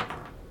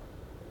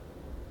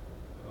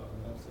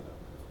 That's a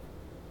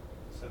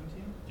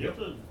 17? Do you have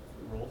to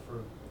roll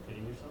for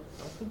hitting yourself?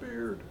 Off the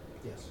beard.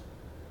 Yes.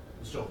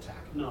 You still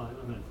attack. No, I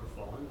meant for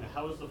falling.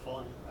 How is the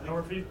falling? How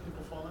are people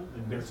falling?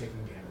 They're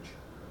taking damage.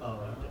 Oh,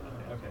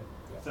 okay. Okay.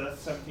 So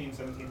that's 17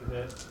 to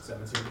hit,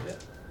 17 to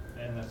hit.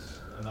 and that's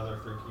another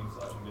 13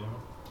 slashing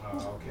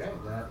damage. Okay,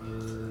 that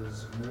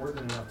is more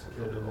than enough to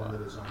kill the one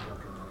that is on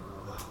Duncan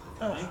right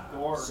Thank God.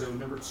 now. So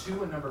number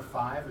 2 and number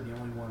 5 are the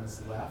only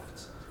ones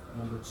left.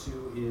 Number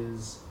 2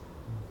 is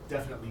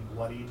definitely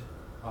bloodied.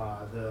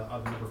 The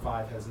other number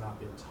 5 has not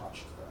been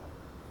touched though.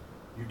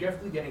 You're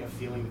definitely getting a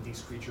feeling that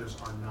these creatures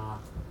are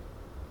not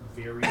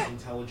very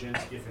intelligent,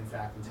 if in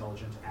fact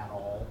intelligent at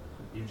all.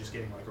 You're just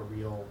getting like a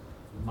real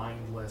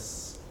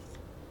mindless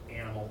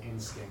animal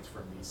instinct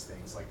from these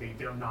things. Like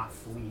they're not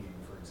fleeing,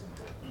 for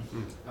example.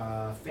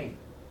 Feint.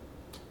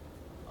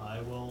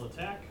 I will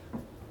attack.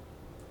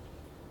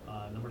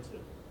 Number 2.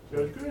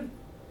 Good, good.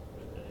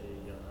 With a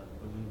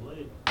booming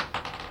blade.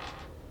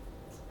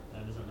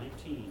 That is a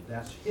 19.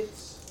 That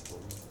hits.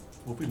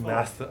 We'll be Oh,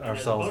 masked and as a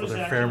ourselves with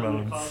bonus our action, I'm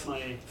gonna cause pheromones.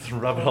 my Just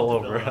rub it cloak all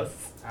to over billow.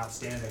 us.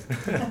 Outstanding.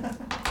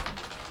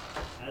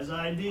 As I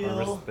Harvest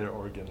deal their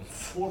organs.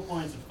 4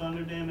 points of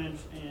thunder damage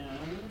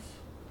and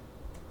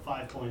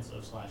 5 points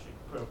of slashing,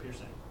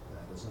 piercing.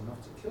 That is enough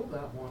to kill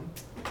that one.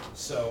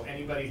 So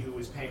anybody who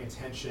is paying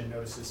attention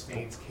notices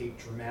Feint's cape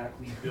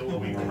dramatically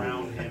billowing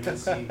around him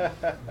as he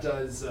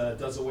does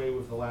away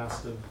with the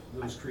last of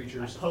those I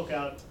creatures. poke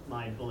out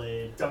my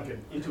blade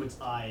Duncan. into its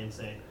eye and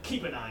say,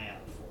 "Keep an eye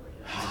out for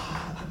you."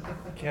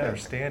 I can't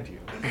understand you.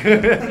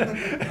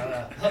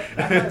 That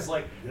guy's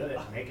like good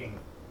at making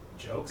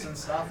jokes and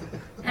stuff.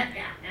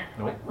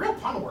 Nope. Real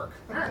pun work.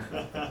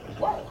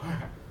 Whoa.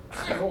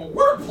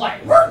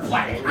 Wordplay.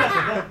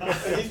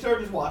 Is he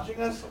started just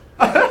watching us?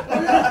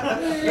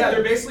 Yeah,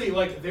 they're basically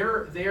like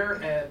they're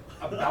at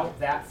about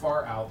that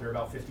far out. They're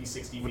about 50,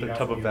 60 feet With a out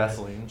tub from of you guys,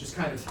 Vaseline. just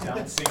kind of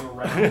bouncing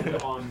around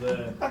on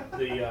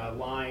the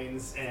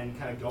lines and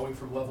kind of going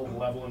from level to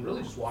level and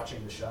really just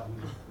watching the show.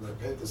 Like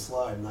hit the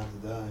slide, not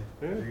to die.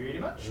 Pretty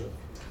much.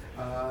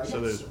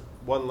 So there's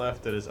one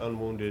left that is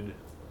unwounded.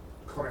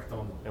 Correct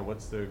on And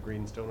what's the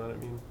green stone on it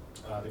mean?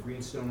 the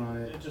green stone on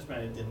it. It just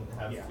meant it didn't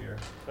have Yeah. fear.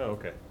 Oh,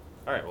 okay.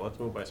 All right. Well, let's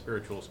move by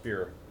spiritual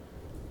spear.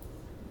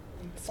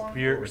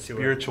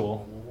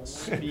 Spiritual.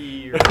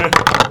 Spear.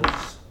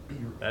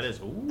 That is.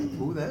 Ooh.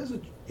 Ooh, that is a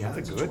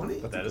That's a good. 20.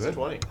 That is a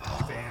 20.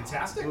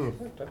 Fantastic.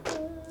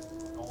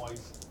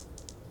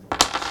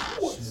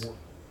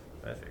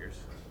 That figures.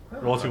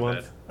 Roll two Not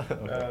ones.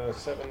 bad.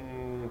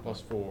 7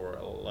 plus 4,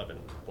 11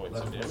 points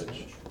 11 of points of damage.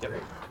 damage. Yep.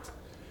 Great.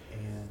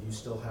 And you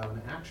still have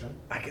an action.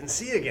 I can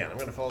see again. I'm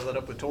going to follow that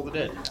up with Toll the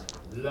Dead.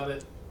 Love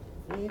it.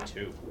 Me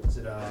too. Is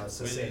it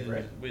save,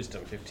 right?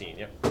 Wisdom 15,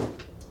 yep.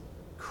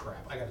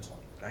 Crap, I got a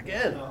 20.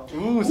 Again.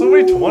 Ooh, so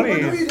many What do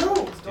 20s. we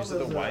do? These are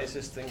the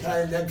wisest things. Can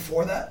I neg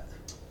for that?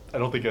 I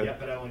don't think Yeah,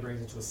 but it only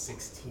brings it to a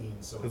 16,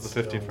 so It's it's a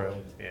 15 still for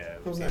him. Yeah.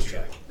 That was a nice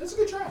try. That's a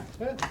good try.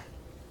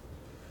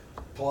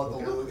 Pull out the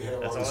loot, hit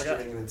it That's on the all I got.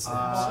 string, and it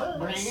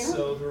snaps.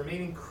 So the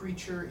remaining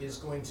creature is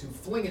going to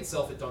fling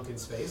itself at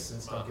Duncan's face,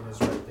 since Duncan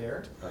is right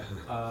there.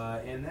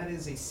 And that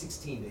is a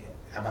 16 to hit.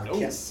 How about a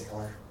kiss,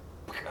 sailor?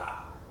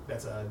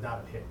 That's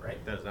not a hit,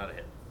 right? That is not a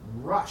hit.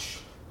 Rush.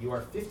 You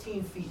are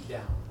 15 feet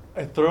down.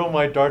 I throw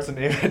my darts and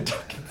aim at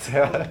Duncan's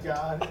head.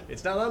 God.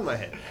 It's not on my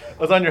head.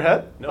 Oh, it's on your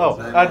head? No, Oh, it's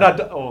not. I'm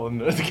not. Oh,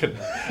 no, it's kidding.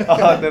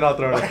 Then I'll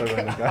throw it at the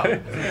random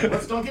guy.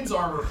 What's Duncan's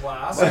armor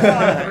class?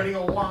 I'm learning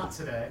a lot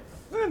today.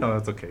 No,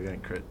 that's okay. We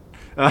didn't crit.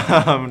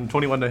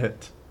 21 to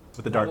hit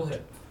with the dart. Double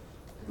hit.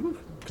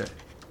 Okay.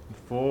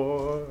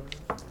 For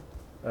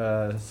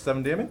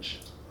 7 damage.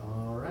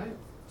 All right.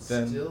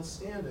 Then- Still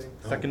standing.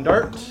 Second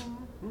dart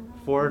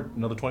for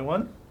another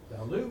 21.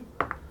 That'll do.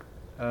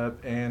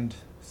 And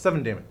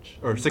 7 damage.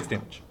 Or 6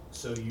 damage.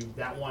 So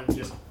that one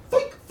just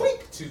flick,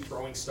 flick, 2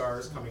 throwing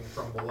stars coming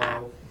from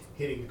below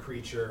hitting the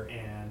creature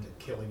and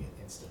killing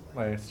it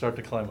instantly. I start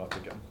to climb up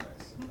again.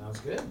 That was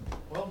good.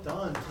 Well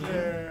done,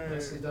 team.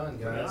 Nicely done,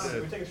 guys.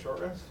 Can we take a short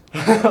rest?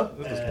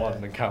 This is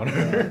one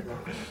encounter.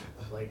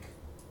 Like,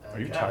 Are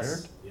you guess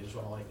tired? You just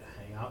want to like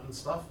hang out and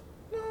stuff.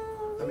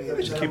 I mean, We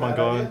is should that keep a on bad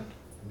going. idea?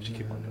 We should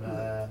keep on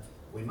going.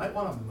 We might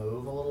want to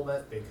move a little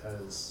bit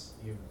because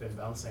you've been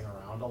bouncing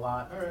around a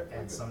lot, All right,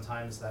 and okay.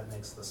 sometimes that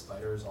makes the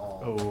spiders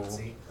all Oh.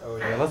 bouncy. Oh,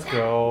 Yeah, let's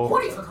go.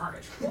 Horny for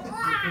carnage.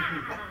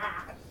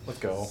 Let's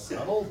go.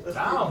 Settle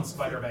down,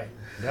 Spider-Man.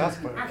 Yeah,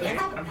 I can't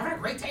help it. I'm having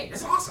a great day. This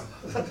is awesome.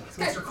 These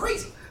guys are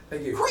crazy.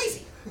 Thank you.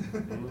 Crazy.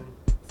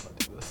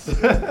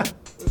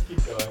 Let's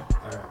keep going.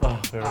 Oh,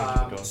 there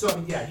we go. So I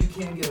mean, yeah, you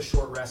can get a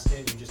short rest in.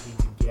 You just need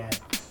to get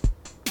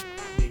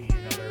maybe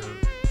another.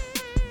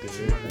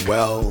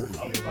 Well,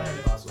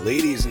 Puzzle.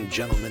 ladies and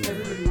gentlemen,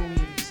 Everybody roll me a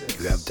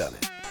d6. you have done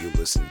it. You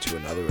listened to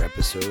another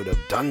episode of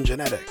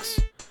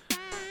Dungeonetics.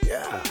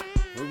 Yeah,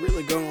 we're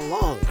really going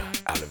along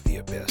out of the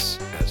abyss,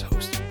 as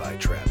hosted by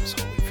Travis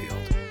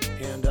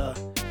Holyfield. And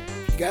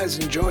if you guys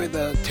enjoy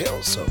the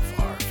tales so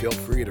far, feel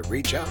free to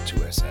reach out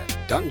to us at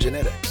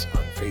Dungeonetics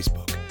on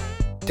Facebook,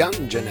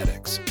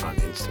 Dungeonetics on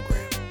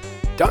Instagram,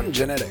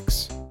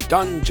 Dungeonetics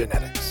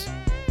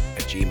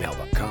at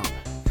gmail.com.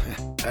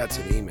 That's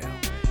an email.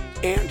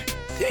 And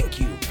thank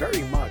you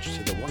very much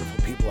to the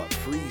wonderful people at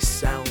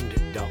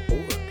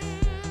freesound.org.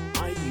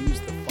 I use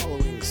the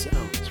following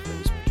sounds for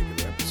this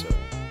particular episode.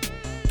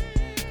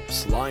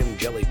 Slime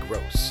Jelly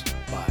Gross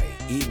by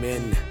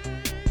Eamon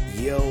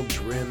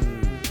Yeldrim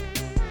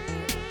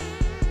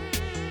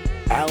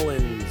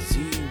Alan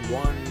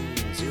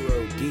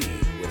Z10D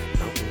with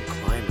Mountain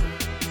Climber.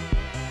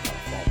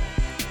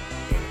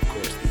 And of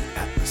course the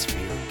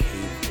Atmosphere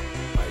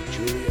Cave by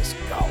Julius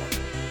Gollum.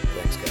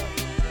 Thanks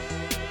guys.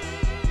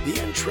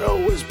 The intro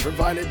was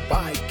provided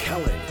by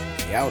Kellen,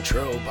 the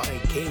outro by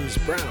Games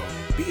Brown.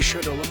 Be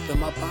sure to look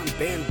them up on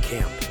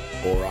Bandcamp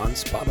or on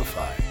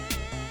Spotify.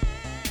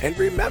 And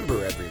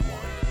remember everyone,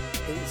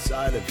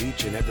 inside of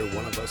each and every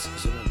one of us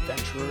is an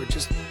adventurer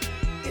just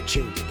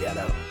itching to get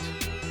out.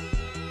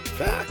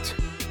 In fact,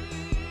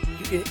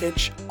 you can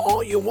itch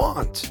all you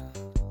want,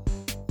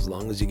 as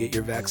long as you get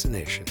your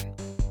vaccination.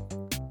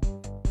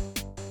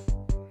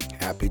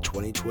 Happy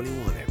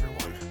 2021, everyone.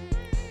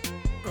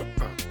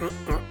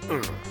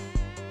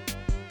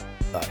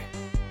 Bye.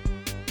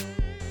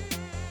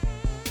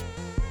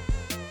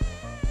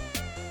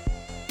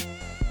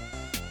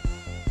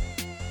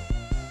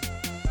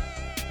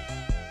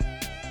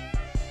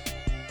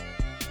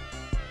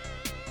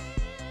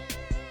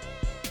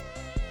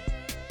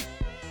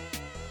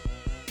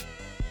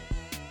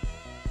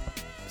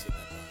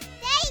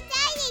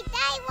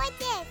 Daddy, what's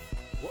this?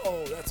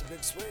 Whoa, that's a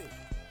big swing.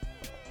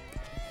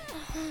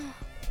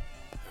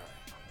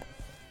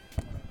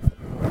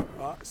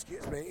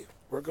 Excuse me.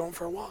 We're going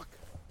for a walk.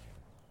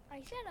 I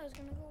said I was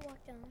gonna go walk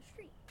down the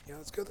street. Yeah,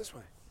 let's go this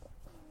way.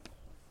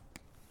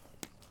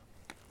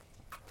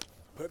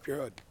 Put up your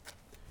hood.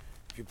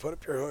 If you put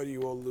up your hood, you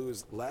will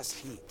lose less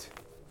heat.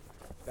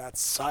 That's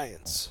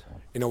science.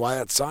 You know why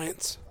that's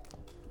science?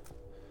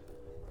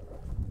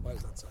 Why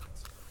is that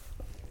science?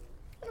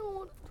 I don't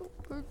want to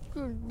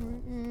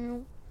right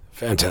now.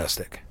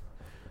 Fantastic.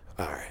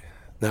 All right.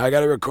 Now I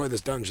got to record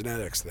this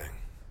Dungeonetics thing.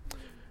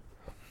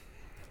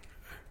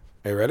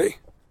 Are you ready?